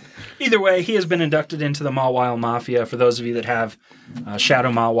 Either way, he has been inducted into the Mawile Mafia. For those of you that have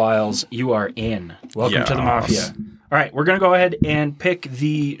Shadow Mawiles, you are in. Welcome to the Mafia. All right, we're going to go ahead and pick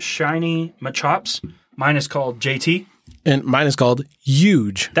the shiny Machops. Mine is called JT. And mine is called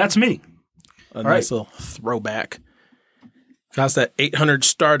Huge. That's me. A nice little throwback. Got that 800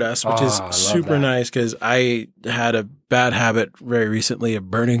 Stardust, which is super nice because I had a bad habit very recently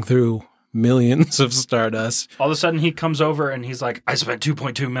of burning through millions of Stardust. All of a sudden, he comes over and he's like, I spent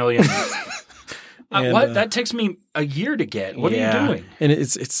 $2.2 million. And, what? That takes me a year to get. What are you doing? And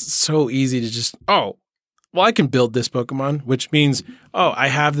it's so easy to just, I can build this Pokemon, which means, I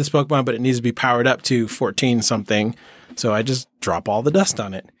have this Pokemon, but it needs to be powered up to 14 something. So I just drop all the dust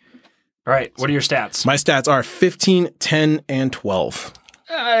on it. All right. What are your stats? My stats are 15, 10, and 12.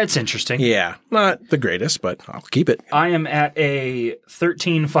 It's interesting. Yeah. Not the greatest, but I'll keep it. I am at a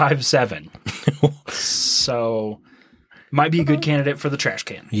 13, 5, 7. So might be a good candidate for the trash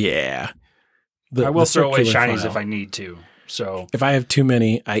can. Yeah. I will throw away shinies if I need to. So if I have too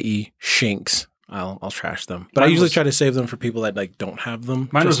many, i.e. Shinx, I'll trash them. But I usually try to save them for people that don't have them.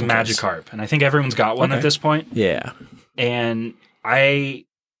 Mine was Magikarp, and I think everyone's got one at this point. Yeah. And I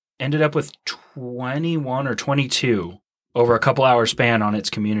ended up with 21 or 22 over a couple hour span on its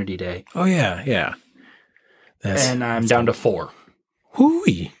community day. Oh, yeah, yeah. And I'm down to 4.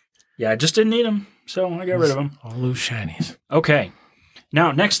 Hooey. Yeah, I just didn't need them, so I got rid of them. All those shinies. Okay.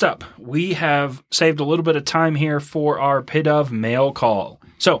 Now, next up, we have saved a little bit of time here for our Pidove mail call.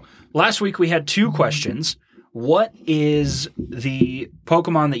 So, last week we had 2 questions. What is the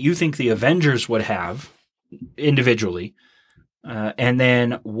Pokemon that you think the Avengers would have individually? And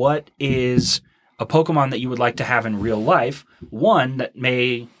then what is a Pokemon that you would like to have in real life? One that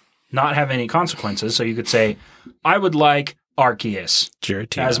may not have any consequences. So you could say, I would like Arceus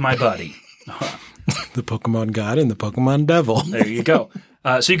as my buddy. The Pokemon God and the Pokemon Devil. There you go.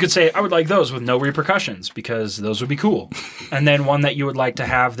 So you could say, I would like those with no repercussions because those would be cool. And then one that you would like to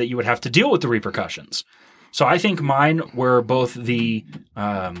have that you would have to deal with the repercussions. So I think mine were both the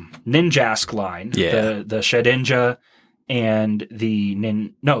Ninjask line, the Shedinja and the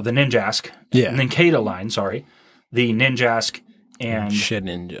Ninjask. Yeah. Nincada line, sorry. The Ninjask and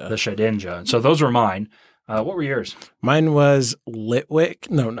Shedinja. The Shedinja. So those were mine. What were yours? Mine was Litwick.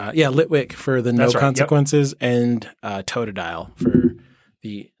 Litwick for the consequences and Totodile for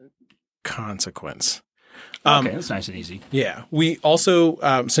the consequence. Okay, that's nice and easy. Yeah. We also,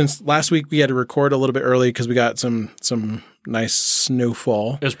 since last week we had to record a little bit early because we got some nice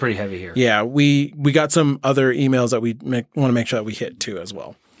snowfall. It was pretty heavy here. Yeah. We got some other emails that we want to make sure that we hit too as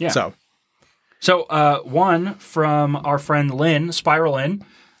well. Yeah. So one from our friend Lynn, Spiral Lynn,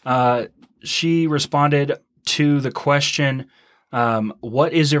 she responded to the question,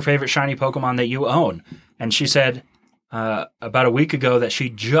 what is your favorite shiny Pokemon that you own? And she said about a week ago that she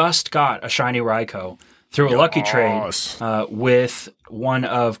just got a shiny Raikou through a lucky trade with one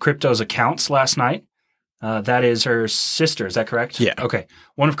of Crypto's accounts last night. That is her sister. Is that correct? Yeah. Okay.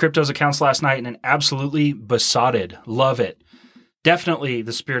 One of Crypto's accounts last night and absolutely besotted. Love it. Definitely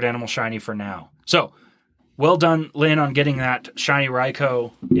the spirit animal shiny for now. So, well done, Lynn, on getting that shiny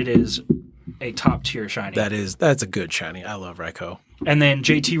Raikou. It is a top tier shiny. That's a good shiny. I love Raikou. And then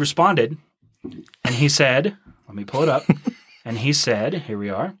JT responded, and he said, let me pull it up. And he said, here we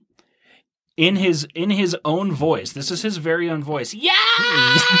are. In his own voice, this is his very own voice. Yes,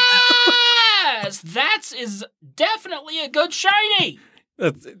 that is definitely a good shiny.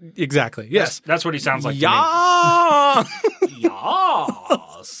 Exactly. Yes, that's what he sounds like. Yeah.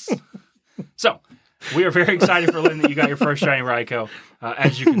 Yes. So we are very excited for Lynn that you got your first shiny Raikou.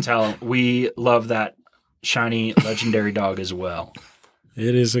 As you can tell, we love that shiny legendary dog as well.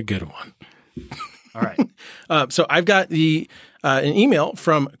 It is a good one. All right. So I've got an email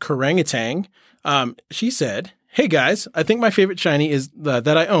from Karangatang. She said, "Hey guys, I think my favorite shiny is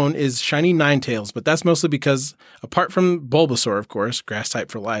that I own is shiny Ninetales, but that's mostly because apart from Bulbasaur, of course, grass type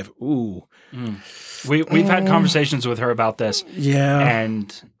for life. Ooh, we've had conversations with her about this. Yeah,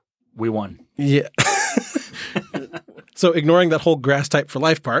 and we won. Yeah." So ignoring that whole grass type for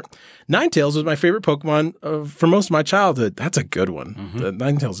life part, Ninetales was my favorite Pokemon for most of my childhood. That's a good one. Mm-hmm.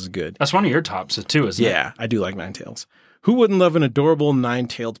 Ninetales is good. That's one of your tops too, isn't it? Yeah, I do like Ninetales. Who wouldn't love an adorable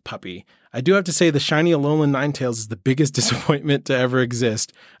nine-tailed puppy? I do have to say the shiny Alolan Ninetales is the biggest disappointment to ever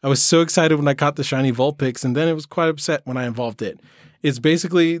exist. I was so excited when I caught the shiny Vulpix, and then I was quite upset when I evolved it. It's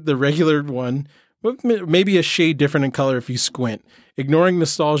basically the regular one maybe a shade different in color if you squint. Ignoring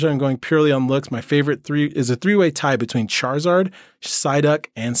nostalgia and going purely on looks, my favorite is a three-way tie between Charizard, Psyduck,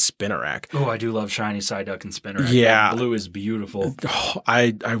 and Spinarak. Oh, I do love shiny Psyduck and Spinarak. Yeah. That blue is beautiful. Oh,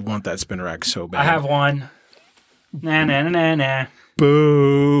 I want that Spinarak so bad. I have one. Nah.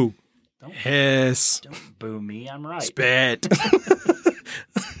 Boo. Hiss. Don't boo me. I'm right. Spit.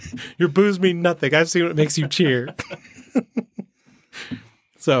 Your boos mean nothing. I've seen what makes you cheer.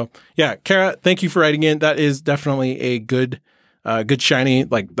 So, yeah, Kara, thank you for writing in. That is definitely a good shiny,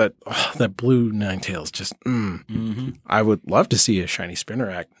 like that blue Ninetales. Just, I would love to see a shiny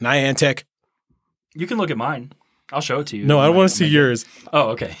Spinarak. Niantic. You can look at mine. I'll show it to you. No, I don't want to see yours. Oh,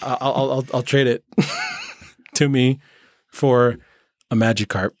 okay. I'll trade it to me for a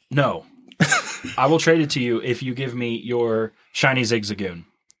Magikarp. No. I will trade it to you if you give me your shiny Zigzagoon.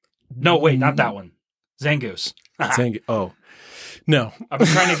 No, wait, not that one. Zangoose. Oh, no. I've been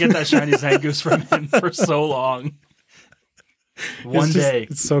trying to get that shiny Zangoose from him for so long. One day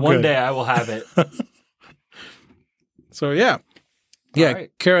I will have it. So, yeah. Yeah,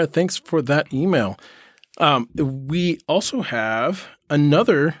 right. Kara, thanks for that email. We also have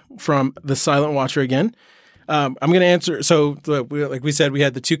another from the Silent Watcher again. I'm going to answer. So, like we said, we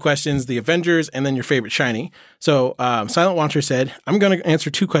had the two questions, the Avengers and then your favorite shiny. So, Silent Watcher said, I'm going to answer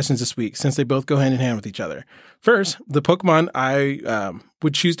two questions this week since they both go hand in hand with each other. First, the Pokemon I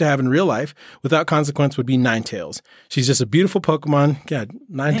would choose to have in real life without consequence would be Ninetales. She's just a beautiful Pokemon. Yeah,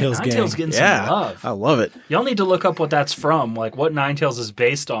 Ninetales gang. Ninetales getting some love. I love it. Y'all need to look up what that's from, like what Ninetales is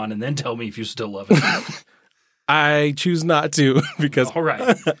based on, and then tell me if you still love it. I choose not to because all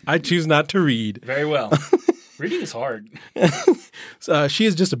right. I choose not to read. Very well. Reading is hard. She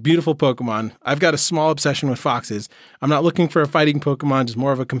is just a beautiful Pokemon. I've got a small obsession with foxes. I'm not looking for a fighting Pokemon, just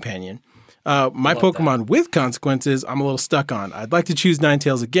more of a companion. My Pokemon with consequences, I'm a little stuck on. I'd like to choose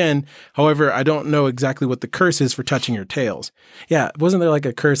Ninetales again. However, I don't know exactly what the curse is for touching your tails. Yeah, wasn't there like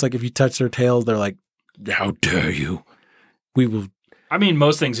a curse? Like if you touch their tails, they're like, how dare you? We will. I mean,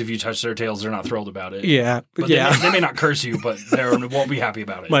 most things, if you touch their tails, they're not thrilled about it. Yeah. But yeah. They may not curse you, but they won't be happy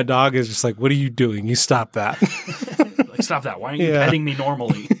about it. My dog is just like, what are you doing? You stop that. Like, stop that. Why aren't you petting me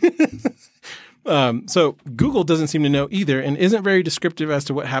normally? So Google doesn't seem to know either and isn't very descriptive as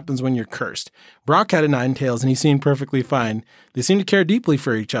to what happens when you're cursed. Brock had a Ninetales and he seemed perfectly fine. They seem to care deeply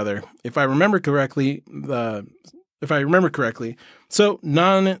for each other. If I remember correctly, so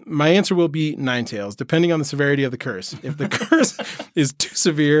my answer will be Ninetales, depending on the severity of the curse. If the curse is too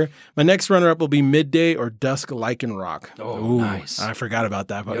severe, my next runner-up will be Midday or Dusk Lycanroc. Oh, ooh, nice. I forgot about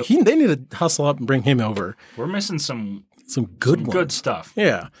that, but they need to hustle up and bring him over. We're missing some good stuff.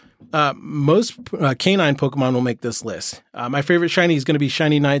 Yeah. Most canine Pokemon will make this list. My favorite shiny is going to be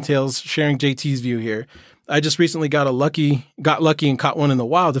Shiny Ninetales, sharing JT's view here. I just recently got lucky and caught one in the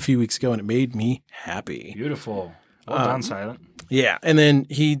wild a few weeks ago, and it made me happy. Beautiful. Well done, Silent. Yeah, and then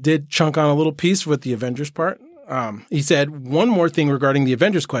he did chunk on a little piece with the Avengers part. He said, one more thing regarding the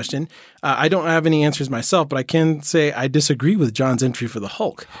Avengers question. I don't have any answers myself, but I can say I disagree with John's entry for the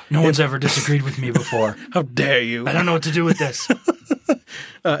Hulk. No one's ever disagreed with me before. How dare you? I don't know what to do with this.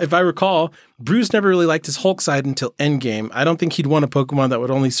 If I recall, Bruce never really liked his Hulk side until Endgame. I don't think he'd want a Pokemon that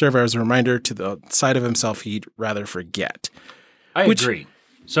would only serve as a reminder to the side of himself he'd rather forget. I agree.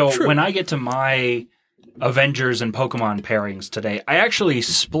 So when I get to my Avengers and Pokemon pairings today, I actually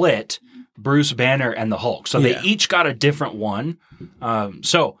split Bruce Banner and the Hulk. So they each got a different one.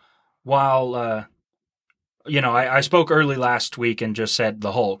 So while, I spoke early last week and just said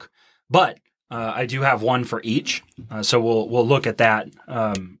the Hulk, but I do have one for each. So we'll look at that.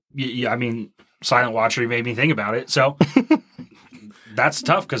 I mean, Silent Watcher made me think about it. So that's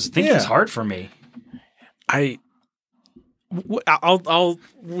tough because thinking is hard for me.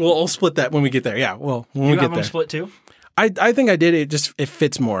 We'll split that when we get there. Yeah, well, when we get there. You have them split too? I think I did. It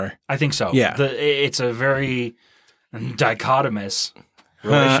fits more. I think so. Yeah. It's a very dichotomous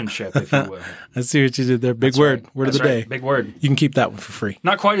relationship, if you will. I see what you did there. Big word. Right. Word of the day. Big word. You can keep that one for free.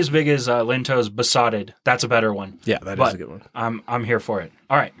 Not quite as big as Linto's Besotted. That's a better one. Yeah, that is a good one. I'm here for it.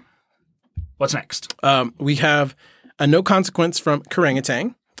 All right. What's next? We have a no consequence from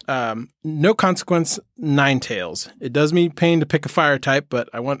Karangatang. No consequence, Ninetales. It does me pain to pick a fire type, but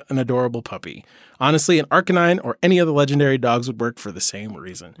I want an adorable puppy. Honestly, an Arcanine or any other legendary dogs would work for the same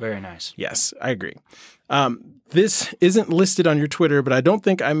reason. Very nice. Yes, I agree. This isn't listed on your Twitter, but I don't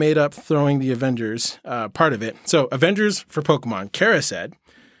think I made up throwing the Avengers part of it. So, Avengers for Pokemon. Kara said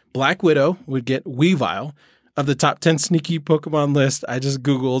Black Widow would get Weavile. Of the top 10 sneaky Pokemon list, I just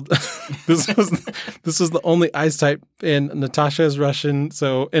Googled. This was the only ice type, and Natasha is Russian,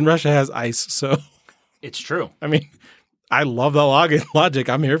 and Russia has ice, so. It's true. I mean, I love the logic.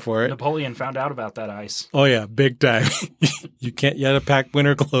 I'm here for it. Napoleon found out about that ice. Oh, yeah, big time. You can't yet pack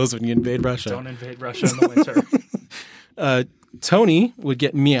winter clothes when you invade Russia. Don't invade Russia in the winter. Tony would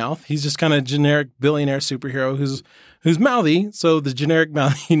get Meowth. He's just kind of generic billionaire superhero who's mouthy, so the generic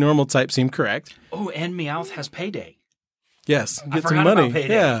mouthy normal type seemed correct. Oh, and Meowth has Payday. Yes, I get some forgot money. about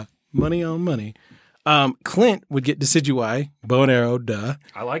Payday. Yeah, money on money. Clint would get Decidueye, bow and arrow, duh.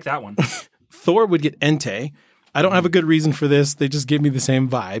 I like that one. Thor would get Entei. I don't have a good reason for this. They just give me the same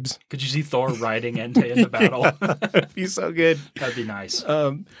vibes. Could you see Thor riding Entei in the battle? That'd be so good. That'd be nice.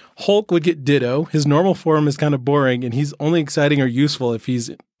 Hulk would get Ditto. His normal form is kind of boring, and he's only exciting or useful if he's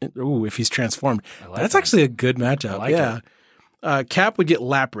transformed. like That's that. actually a good matchup. I like yeah. Cap would get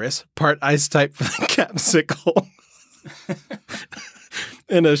Lapras, part ice type for the Capsicle.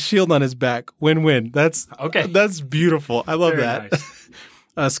 And a shield on his back. Win-win. That's beautiful. I love Very that. nice.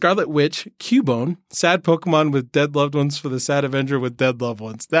 Scarlet Witch, Cubone, sad Pokemon with dead loved ones for the sad Avenger with dead loved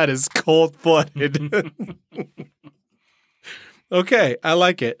ones. That is cold-blooded. Okay, I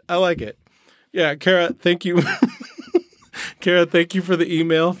like it. Yeah, Kara, thank you. Kara, thank you for the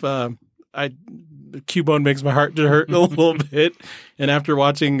email. Cubone makes my heart hurt a little bit. And after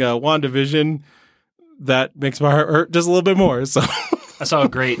watching WandaVision, that makes my heart hurt just a little bit more. So I saw a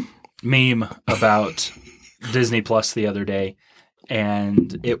great meme about Disney Plus the other day,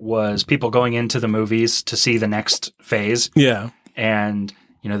 and it was people going into the movies to see the next phase. yeah. And,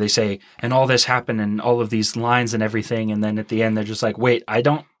 they say, and all this happened and all of these lines and everything. And then at the end, they're just like, wait, I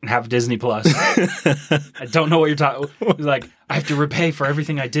don't have Disney Plus. I don't know what you're talking. He's like, I have to repay for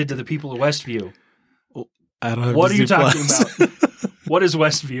everything I did to the people of Westview. I don't have What Disney are you talking Plus. about? What is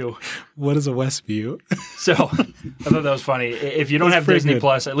Westview? What is a Westview? So I thought that was funny. If you don't have pretty Disney good.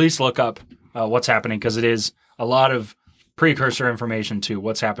 Plus, at least look up what's happening, because it is a lot of precursor information to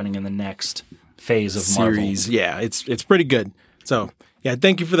what's happening in the next phase of Series. Yeah, it's pretty good. So, yeah,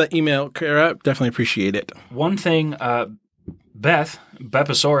 thank you for that email, Kara. Definitely appreciate it. Marvel. One thing,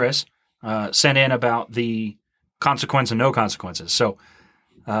 Beposaurus, sent in about the consequence and no consequences. So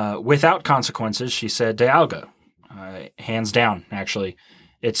without consequences, she said Dialga. Hands down, actually.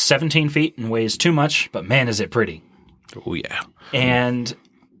 It's 17 feet and weighs too much, but man, is it pretty. Oh, yeah. And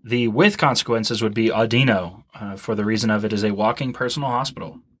the with consequences would be Audino, for the reason of it is a walking personal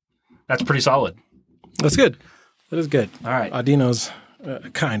hospital. That's pretty solid. That's good. That is good. All right. Audino's a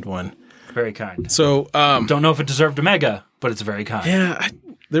kind one. Very kind. So, Don't know if it deserved a mega, but it's very kind. yeah,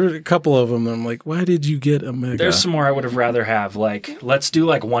 there were a couple of them. I'm like, why did you get a mega? There's some more I would have rather have. Like, let's do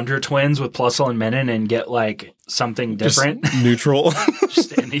like Wonder Twins with Plusle and Menon and get like something different. Just neutral.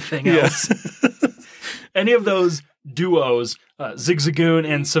 Just anything else. Any of those duos, Zigzagoon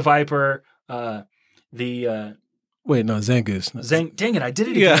and Seviper, Wait, no, Zangoose. No. Dang it, I did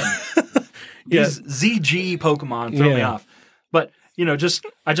it again. Yeah. These ZG Pokemon throw me Yeah. off. But, I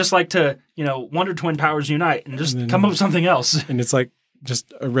just like to, Wonder Twin powers unite and just come up with something else. And it's like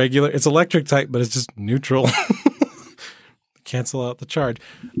just a regular, it's electric type, but it's just neutral. Cancel out the charge.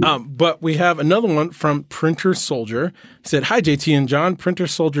 But we have another one from Printer Soldier. He said, hi, JT and John. Printer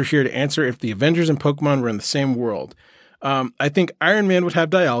Soldier here to answer if the Avengers and Pokemon were in the same world. I think Iron Man would have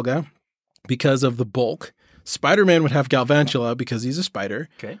Dialga because of the bulk. Spider-Man would have Galvantula because he's a spider.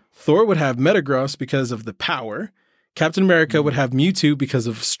 Okay. Thor would have Metagross because of the power. Captain America would have Mewtwo because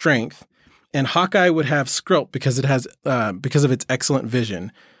of strength. And Hawkeye would have Skrelp because it has because of its excellent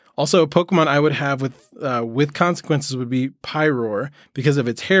vision. Also, a Pokemon I would have with consequences would be Pyroar because of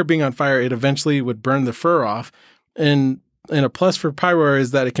its hair being on fire. It eventually would burn the fur off. And a plus for Pyroar is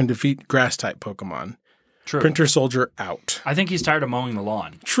that it can defeat grass type Pokemon. True. Printer Soldier out. I think he's tired of mowing the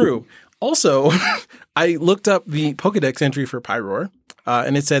lawn. True. Also, I looked up the Pokedex entry for Pyroar,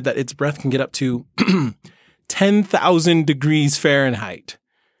 and it said that its breath can get up to 10,000 degrees Fahrenheit.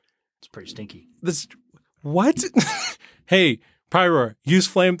 It's pretty stinky. What? Hey, Pyroar, use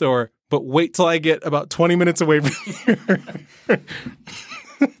flamethrower, but wait till I get about 20 minutes away from here.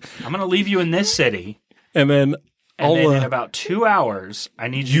 I'm going to leave you in this city, And then and then I'll in about 2 hours, I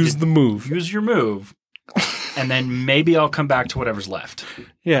need you use to the move. use your move, and then maybe I'll come back to whatever's left.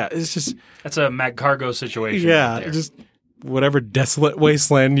 Yeah, it's just, That's a Magcargo situation. yeah, right there. just whatever desolate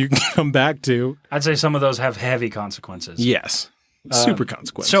wasteland you can come back to. I'd say some of those have heavy consequences. Yes. Super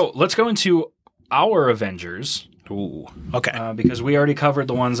consequence. So let's go into our Avengers, Ooh, okay. because we already covered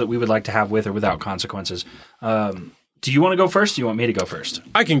the ones that we would like to have with or without consequences. Do you want to go first? Or do you want me to go first?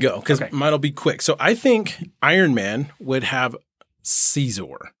 I can go because Okay. mine'll be quick. So I think Iron Man would have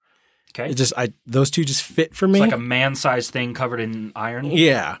Caesar. Okay. It just those two just fit for me. It's like a man-sized thing covered in iron.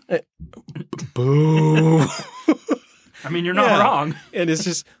 yeah. Boo. I mean, you're not Yeah. wrong. And it's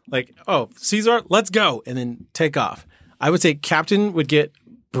just like, oh, Caesar, let's go, and then take off. I would say Captain would get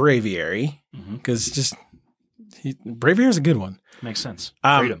Braviary because Braviary is a good one. Makes sense.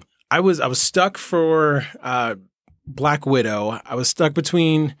 Freedom. I was stuck for Black Widow. I was stuck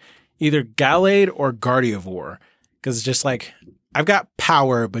between either Gallade or Gardevoir because it's just like I've got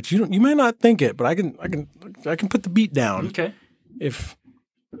power, but you might not think it, but I can put the beat down. Okay. If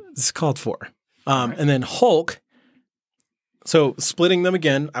it's called for. And then Hulk. So splitting them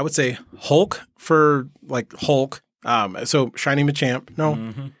again, I would say Hulk for like Hulk. So Shiny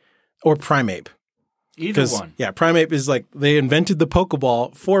Machamp, or Primeape. Either one. Yeah, Primeape is like they invented the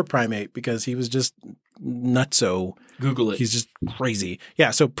Pokeball for Primeape because he was just nutso. Google it. He's just crazy.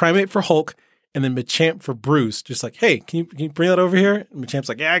 Yeah, so Primeape for Hulk, and then Machamp for Bruce. Just like, hey, can you bring that over here? And Machamp's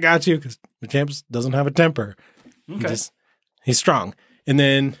like, yeah, I got you, because Machamp doesn't have a temper. Okay. He's strong. And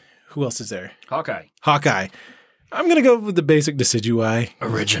then who else is there? Hawkeye. I'm gonna go with the basic Decidueye.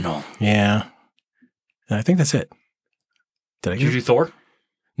 Original. Yeah, and I think that's it. Did you do Thor?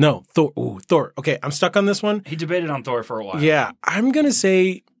 No, Thor. Ooh, Thor. Okay, I'm stuck on this one. He debated on Thor for a while. Yeah, I'm gonna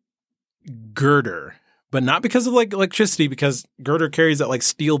say Girder, but not because of like electricity, because Girder carries that like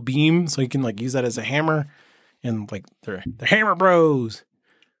steel beam, so you can like use that as a hammer, and like they're hammer bros.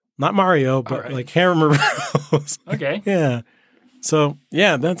 Not Mario, but like hammer bros. Okay. Yeah. So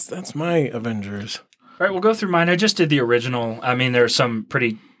yeah, that's my Avengers. All right, we'll go through mine. I just did the original. I mean, there are some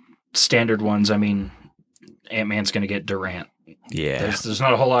pretty standard ones. I mean, Ant-Man's going to get Durant. Yeah, there's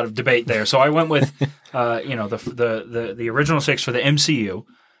not a whole lot of debate there. So I went with, the original 6 for the MCU.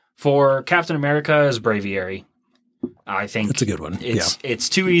 For Captain America is Braviary. I think that's a good one. It's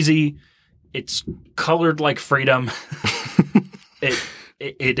too easy. It's colored like freedom.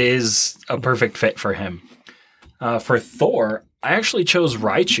 It is a perfect fit for him. For Thor, I actually chose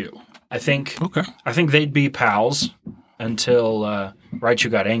Raichu. I think they'd be pals until Raichu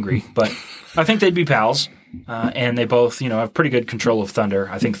got angry, but I think they'd be pals. And they both, have pretty good control of thunder.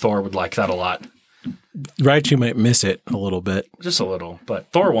 I think Thor would like that a lot. Raichu might miss it a little bit. Just a little, but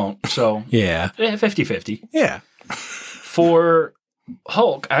Thor won't. So yeah, 50-50. Yeah. For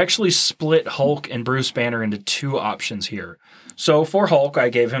Hulk, I actually split Hulk and Bruce Banner into 2 options here. So for Hulk, I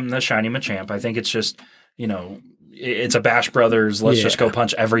gave him the Shiny Machamp. I think it's just, it's a Bash Brothers. Let's just go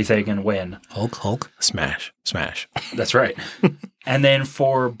punch everything and win. Hulk, smash. That's right. And then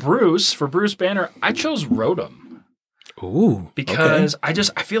for Bruce Banner, I chose Rotom. Ooh. Because I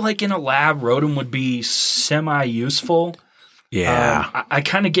feel like in a lab, Rotom would be semi-useful. Yeah. I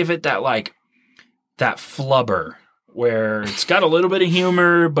kind of give it that flubber where it's got a little bit of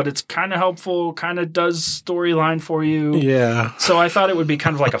humor, but it's kind of helpful, kind of does storyline for you. Yeah. So I thought it would be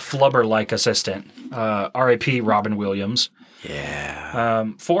kind of like a flubber-like assistant. R.I.P. Robin Williams. Yeah.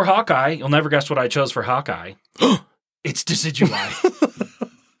 For Hawkeye, you'll never guess what I chose for Hawkeye. It's Decidueye.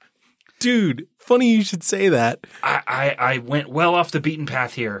 Dude, funny you should say that. I went well off the beaten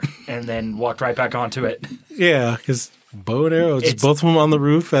path here and then walked right back onto it. Yeah, because bow and arrow, just both of them on the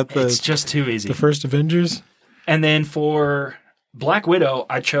roof at the... It's just too easy. The first Avengers. And then for Black Widow,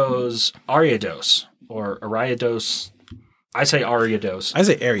 I chose Ariados or Ariados. I say Ariados. I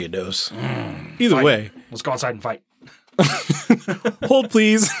say Ariados. Either way. Let's go outside and fight. Hold,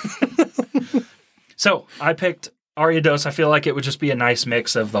 please. So I picked Ariados. I feel like it would just be a nice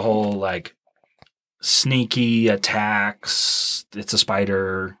mix of the whole sneaky attacks, it's a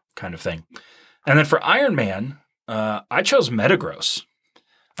spider kind of thing. And then for Iron Man, I chose Metagross.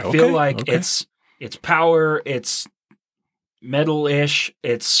 I feel like it's power, it's metal-ish,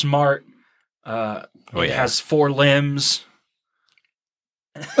 it's smart, it has 4 limbs.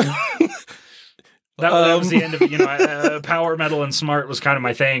 That was the end of it. Power, metal, and smart was kind of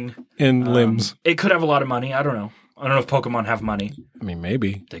my thing. And limbs. It could have a lot of money. I don't know. I don't know if Pokemon have money. I mean,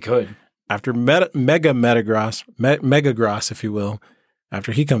 maybe. They could. After Megagross, if you will,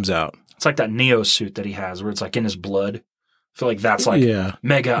 after he comes out. It's like that Neo suit that he has where it's in his blood. I feel like that's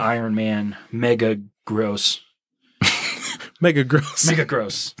Mega Iron Man, Mega Gross. Mega Gross. Mega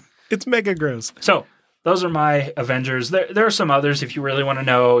Gross. It's Mega Gross. So those are my Avengers. There are some others if you really want to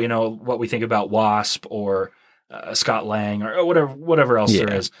know, what we think about Wasp or Scott Lang or whatever else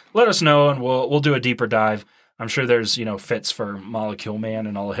there is. Let us know and we'll do a deeper dive. I'm sure there's, fits for Molecule Man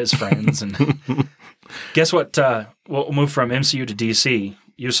and all of his friends. And guess what? We'll move from MCU to DC.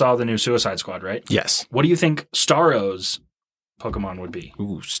 You saw the new Suicide Squad, right? Yes. What do you think Starro's Pokemon would be?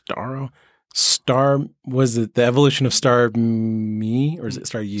 Ooh, Starro? Was it the evolution of Starmie or is it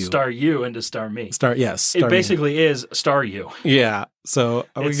Staryu? Staryu into Starmie. Yes. It basically is Staryu. Yeah. So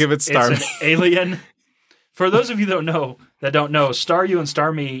I would give it Starmie. It's an alien. For those of you that don't know, Staryu and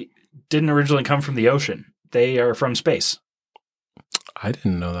Starmie didn't originally come from the ocean. They are from space. I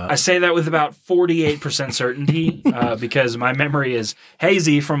didn't know that. I say that with about 48% certainty because my memory is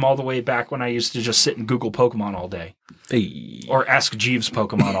hazy from all the way back when I used to just sit and Google Pokemon all day. Hey. Or ask Jeeves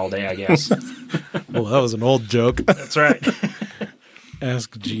Pokemon all day, I guess. Well, that was an old joke. That's right.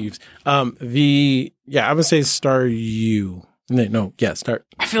 Ask Jeeves. I'm gonna say Star U. Star.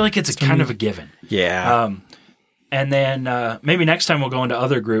 I feel like it's kind of a given. Yeah. And then maybe next time we'll go into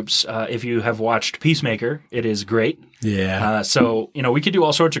other groups. If you have watched Peacemaker, it is great. Yeah. So, we could do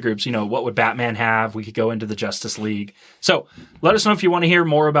all sorts of groups. What would Batman have? We could go into the Justice League. So let us know if you want to hear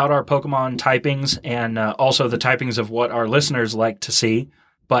more about our Pokemon typings and also the typings of what our listeners like to see.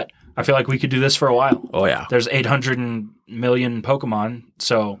 But I feel like we could do this for a while. Oh, yeah. There's 800 million Pokemon.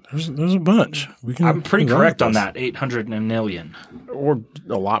 So there's a bunch. I'm pretty correct on that, 800 million. Or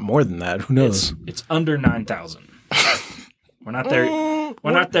a lot more than that. Who knows? It's under 9,000. We're not there.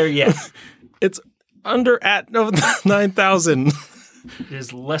 We're not there yet. It's under at 9,000. It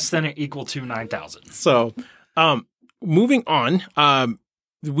is less than or equal to 9,000. So, moving on.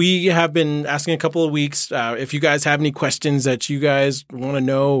 We have been asking a couple of weeks if you guys have any questions that you guys want to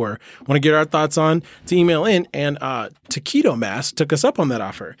know or want to get our thoughts on to email in. And Taquito Mask took us up on that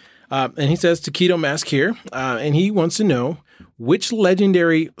offer. And he says, Taquito Mask here. And he wants to know, which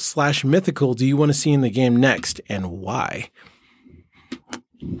legendary / mythical do you want to see in the game next and why?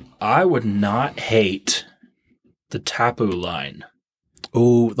 I would not hate the Tapu line.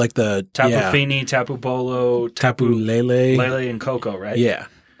 Oh, like the Tapu Fini, Tapu Bolo, Tapu Lele. Lele and Coco, right? Yeah.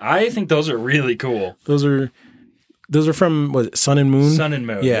 I think those are really cool. Those are from, was it Sun and Moon? Sun and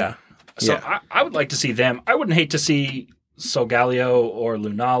Moon. Yeah. So I would like to see them. I wouldn't hate to see Solgaleo or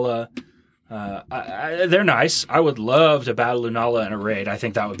Lunala. They're nice. I would love to battle Lunala in a raid. I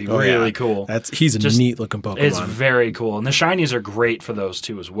think that would be really cool. He's a neat looking Pokemon. It's very cool. And the shinies are great for those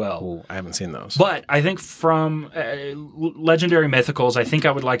too as well. Oh, I haven't seen those. But I think from legendary mythicals, I think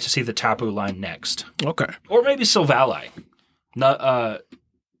I would like to see the Tapu line next. Okay. Or maybe Silvally.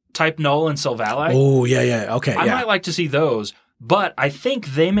 Type Null and Silvally. Oh, yeah. Okay, I might like to see those. But I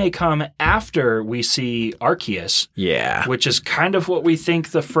think they may come after we see Arceus. Yeah. Which is kind of what we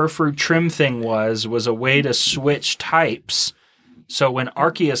think the Furfrou Trim thing was a way to switch types. So when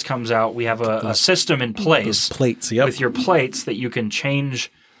Arceus comes out, we have a system in place. Those plates, yep. With your plates that you can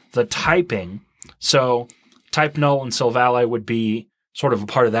change the typing. So Type Null and Silvally would be sort of a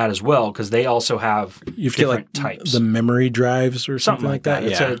part of that as well, because they also have different types. The memory drives or something like that.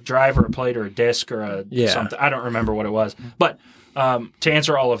 It's a drive or a plate or a disc or something. I don't remember what it was. But to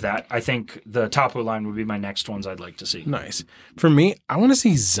answer all of that, I think the Tapu line would be my next ones I'd like to see. Nice. For me, I want to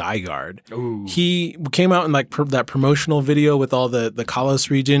see Zygarde. Ooh. He came out in that promotional video with all the Kalos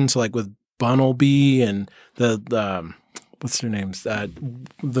region, so like with Bunnelby and the what's their names? The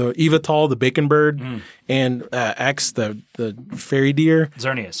Evital, the bacon bird, and X, the fairy deer.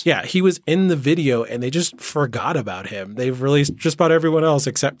 Xerneas. Yeah, he was in the video, and they just forgot about him. They've released just about everyone else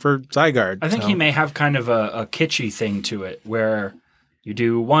except for Zygarde. I think he may have kind of a kitschy thing to it, where you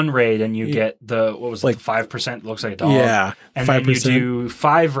do one raid and you get the 5% looks like a dog. Yeah, and 5%. Then you do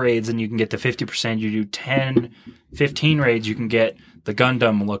 5 raids and you can get the 50%. You do 10, 15 raids, you can get the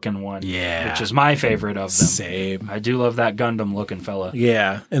Gundam looking one. Yeah. Which is my favorite of them. Same. I do love that Gundam looking fella.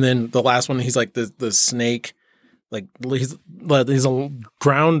 Yeah. And then the last one, he's like the snake, like he's a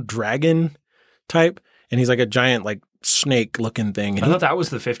ground dragon type, and he's like a giant like snake looking thing. I thought that was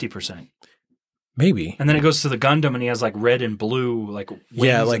the 50%. Maybe. And then it goes to the Gundam and he has like red and blue like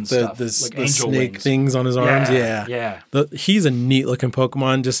wings like and stuff. the like angel snake wings. things on his arms. Yeah. He's a neat looking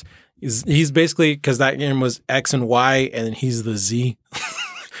Pokemon. Just he's basically, because that game was X and Y, and then he's the Z.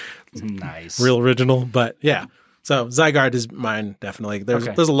 Nice. Real original, but yeah. So Zygarde is mine, definitely. There's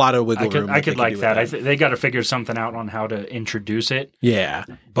a lot of wiggle room. I could like that. They got to figure something out on how to introduce it. Yeah,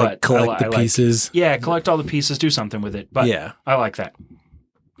 but like collect the pieces. Yeah, collect all the pieces, do something with it. But yeah, I like that.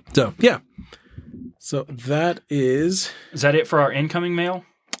 So yeah. So that is that it for our incoming mail?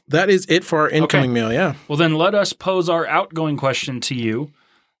 That is it for our incoming mail, yeah. Well, then let us pose our outgoing question to you.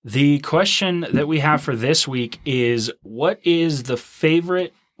 The question that we have for this week is, what is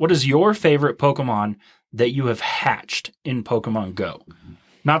your favorite Pokemon that you have hatched in Pokemon Go?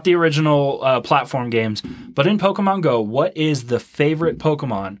 Not the original platform games, but in Pokemon Go, what is the favorite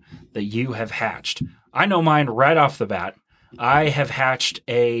Pokemon that you have hatched? I know mine right off the bat. I have hatched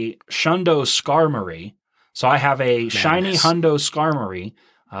a Shundo Skarmory. So I have a shiny Hundo Skarmory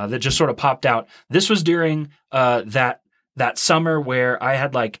that just sort of popped out. This was during that summer where I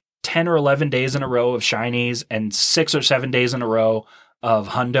had like 10 or 11 days in a row of shinies and 6 or 7 days in a row of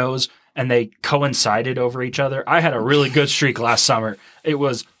Hundos, and they coincided over each other. I had a really good streak last summer. It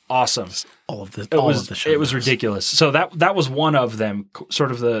was awesome. All of the It was Shondos. ridiculous. So that was one of them,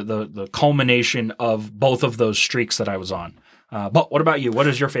 sort of the culmination of both of those streaks that I was on. But what about you? What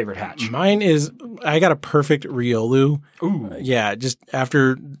is your favorite hatch? Mine is, I got a perfect Riolu. Ooh. Yeah, just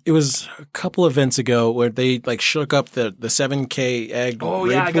after, it was a couple events ago where they like shook up the 7K egg. Oh,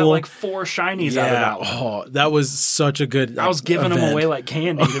 raid yeah, I got pool. like 4 shinies out of that one. Oh, that was such a good I was giving them away like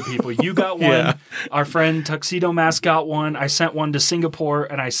candy to people. You got one. Yeah. Our friend Tuxedo Mask got one. I sent one to Singapore,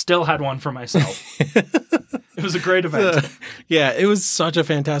 and I still had one for myself. It was a great event. Yeah, it was such a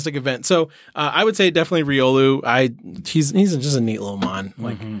fantastic event. So I would say definitely Riolu. He's just a neat little mon.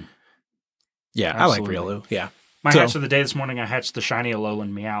 Like, yeah, Absolutely. I like Riolu. Yeah. My So- hatch of the day this morning, I hatched the shiny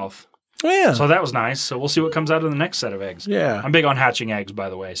Alolan Meowth. Oh, yeah. So that was nice. So we'll see what comes out of the next set of eggs. Yeah. I'm big on hatching eggs, by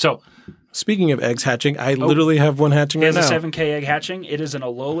the way. So Speaking of eggs hatching, I literally have one hatching right here's now. a 7K egg hatching. It is an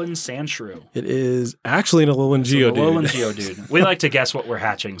Alolan Sandshrew. It is actually an Alolan Geodude. Alolan Geodude. We like to guess what we're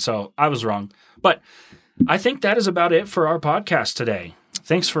hatching, so I was wrong. But I think that is about it for our podcast today.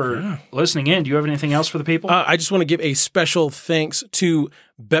 Thanks for listening in. Do you have anything else for the people? I just want to give a special thanks to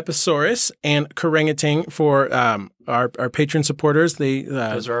Beposaurus and Karangatang for our patron supporters. They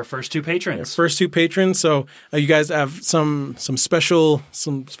Those are our first 2 patrons. first 2 patrons. So you guys have some special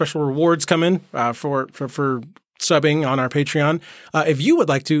rewards coming for subbing on our Patreon. If you would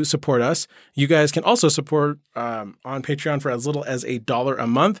like to support us, you guys can also support on Patreon for as little as $1 a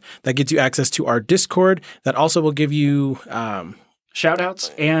month. That gets you access to our Discord. That also will give you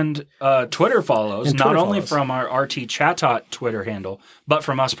Shout-outs and Twitter follows, And not Twitter only follows. from our RT Chatot Twitter handle, but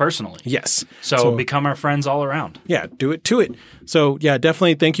from us personally. yes. So become our friends all around. Yeah, do it to it. So yeah,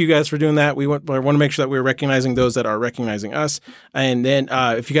 definitely thank you guys for doing that. I want to make sure that we're recognizing those that are recognizing us. And then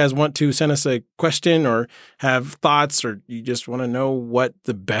if you guys want to send us a question or have thoughts or you just want to know what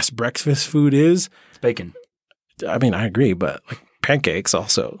the best breakfast food is, It's bacon. I mean, I agree, but like pancakes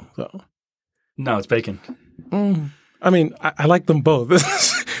also. So No, it's bacon. I mean, I like them both.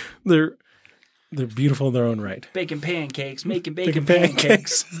 They're beautiful in their own right. Bacon pancakes, making bacon Bacon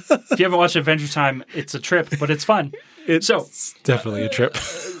pancakes. If you haven't watched Adventure Time, it's a trip, but it's fun. It's So definitely a trip.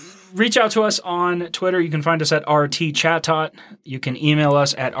 reach out to us on Twitter. You can find us at rtchatot. You can email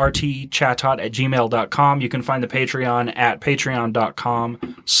us at rtchatot@gmail.com. You can find the Patreon at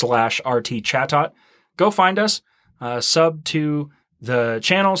patreon.com/rtchatot. Go find us, sub to the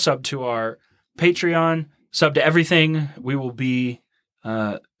channel, sub to our Patreon, sub to everything. We will be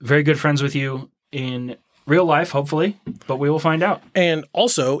very good friends with you in real life, hopefully, but we will find out. And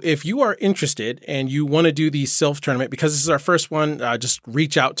also, if you are interested and you want to do the Sylph tournament, because this is our first one, just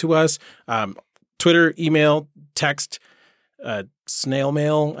reach out to us. Twitter, email, text, snail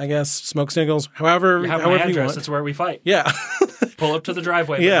mail, I guess, smoke signals, however You have my however you address. want. That's where we fight. Yeah. Pull up to the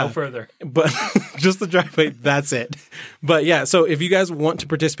driveway, but Yeah. no further. But just the driveway, that's it. But yeah, so if you guys want to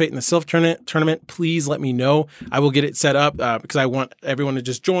participate in the Sylph tournament, please let me know. I will get it set up because I want everyone to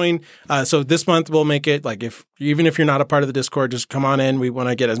just join. So this month we'll make it like even if you're not a part of the Discord, just come on in. We want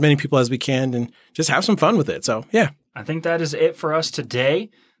to get as many people as we can and just have some fun with it. So yeah. I think that is it for us today.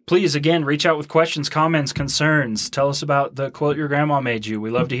 Please, again, reach out with questions, comments, concerns. Tell us about the quote your grandma made you.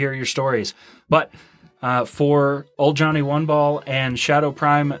 We love to hear your stories. But for Old Johnny One Ball and Shadow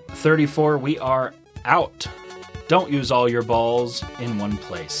Prime 34, we are out. Don't use all your balls in one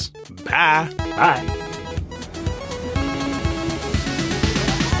place. Bye. Bye.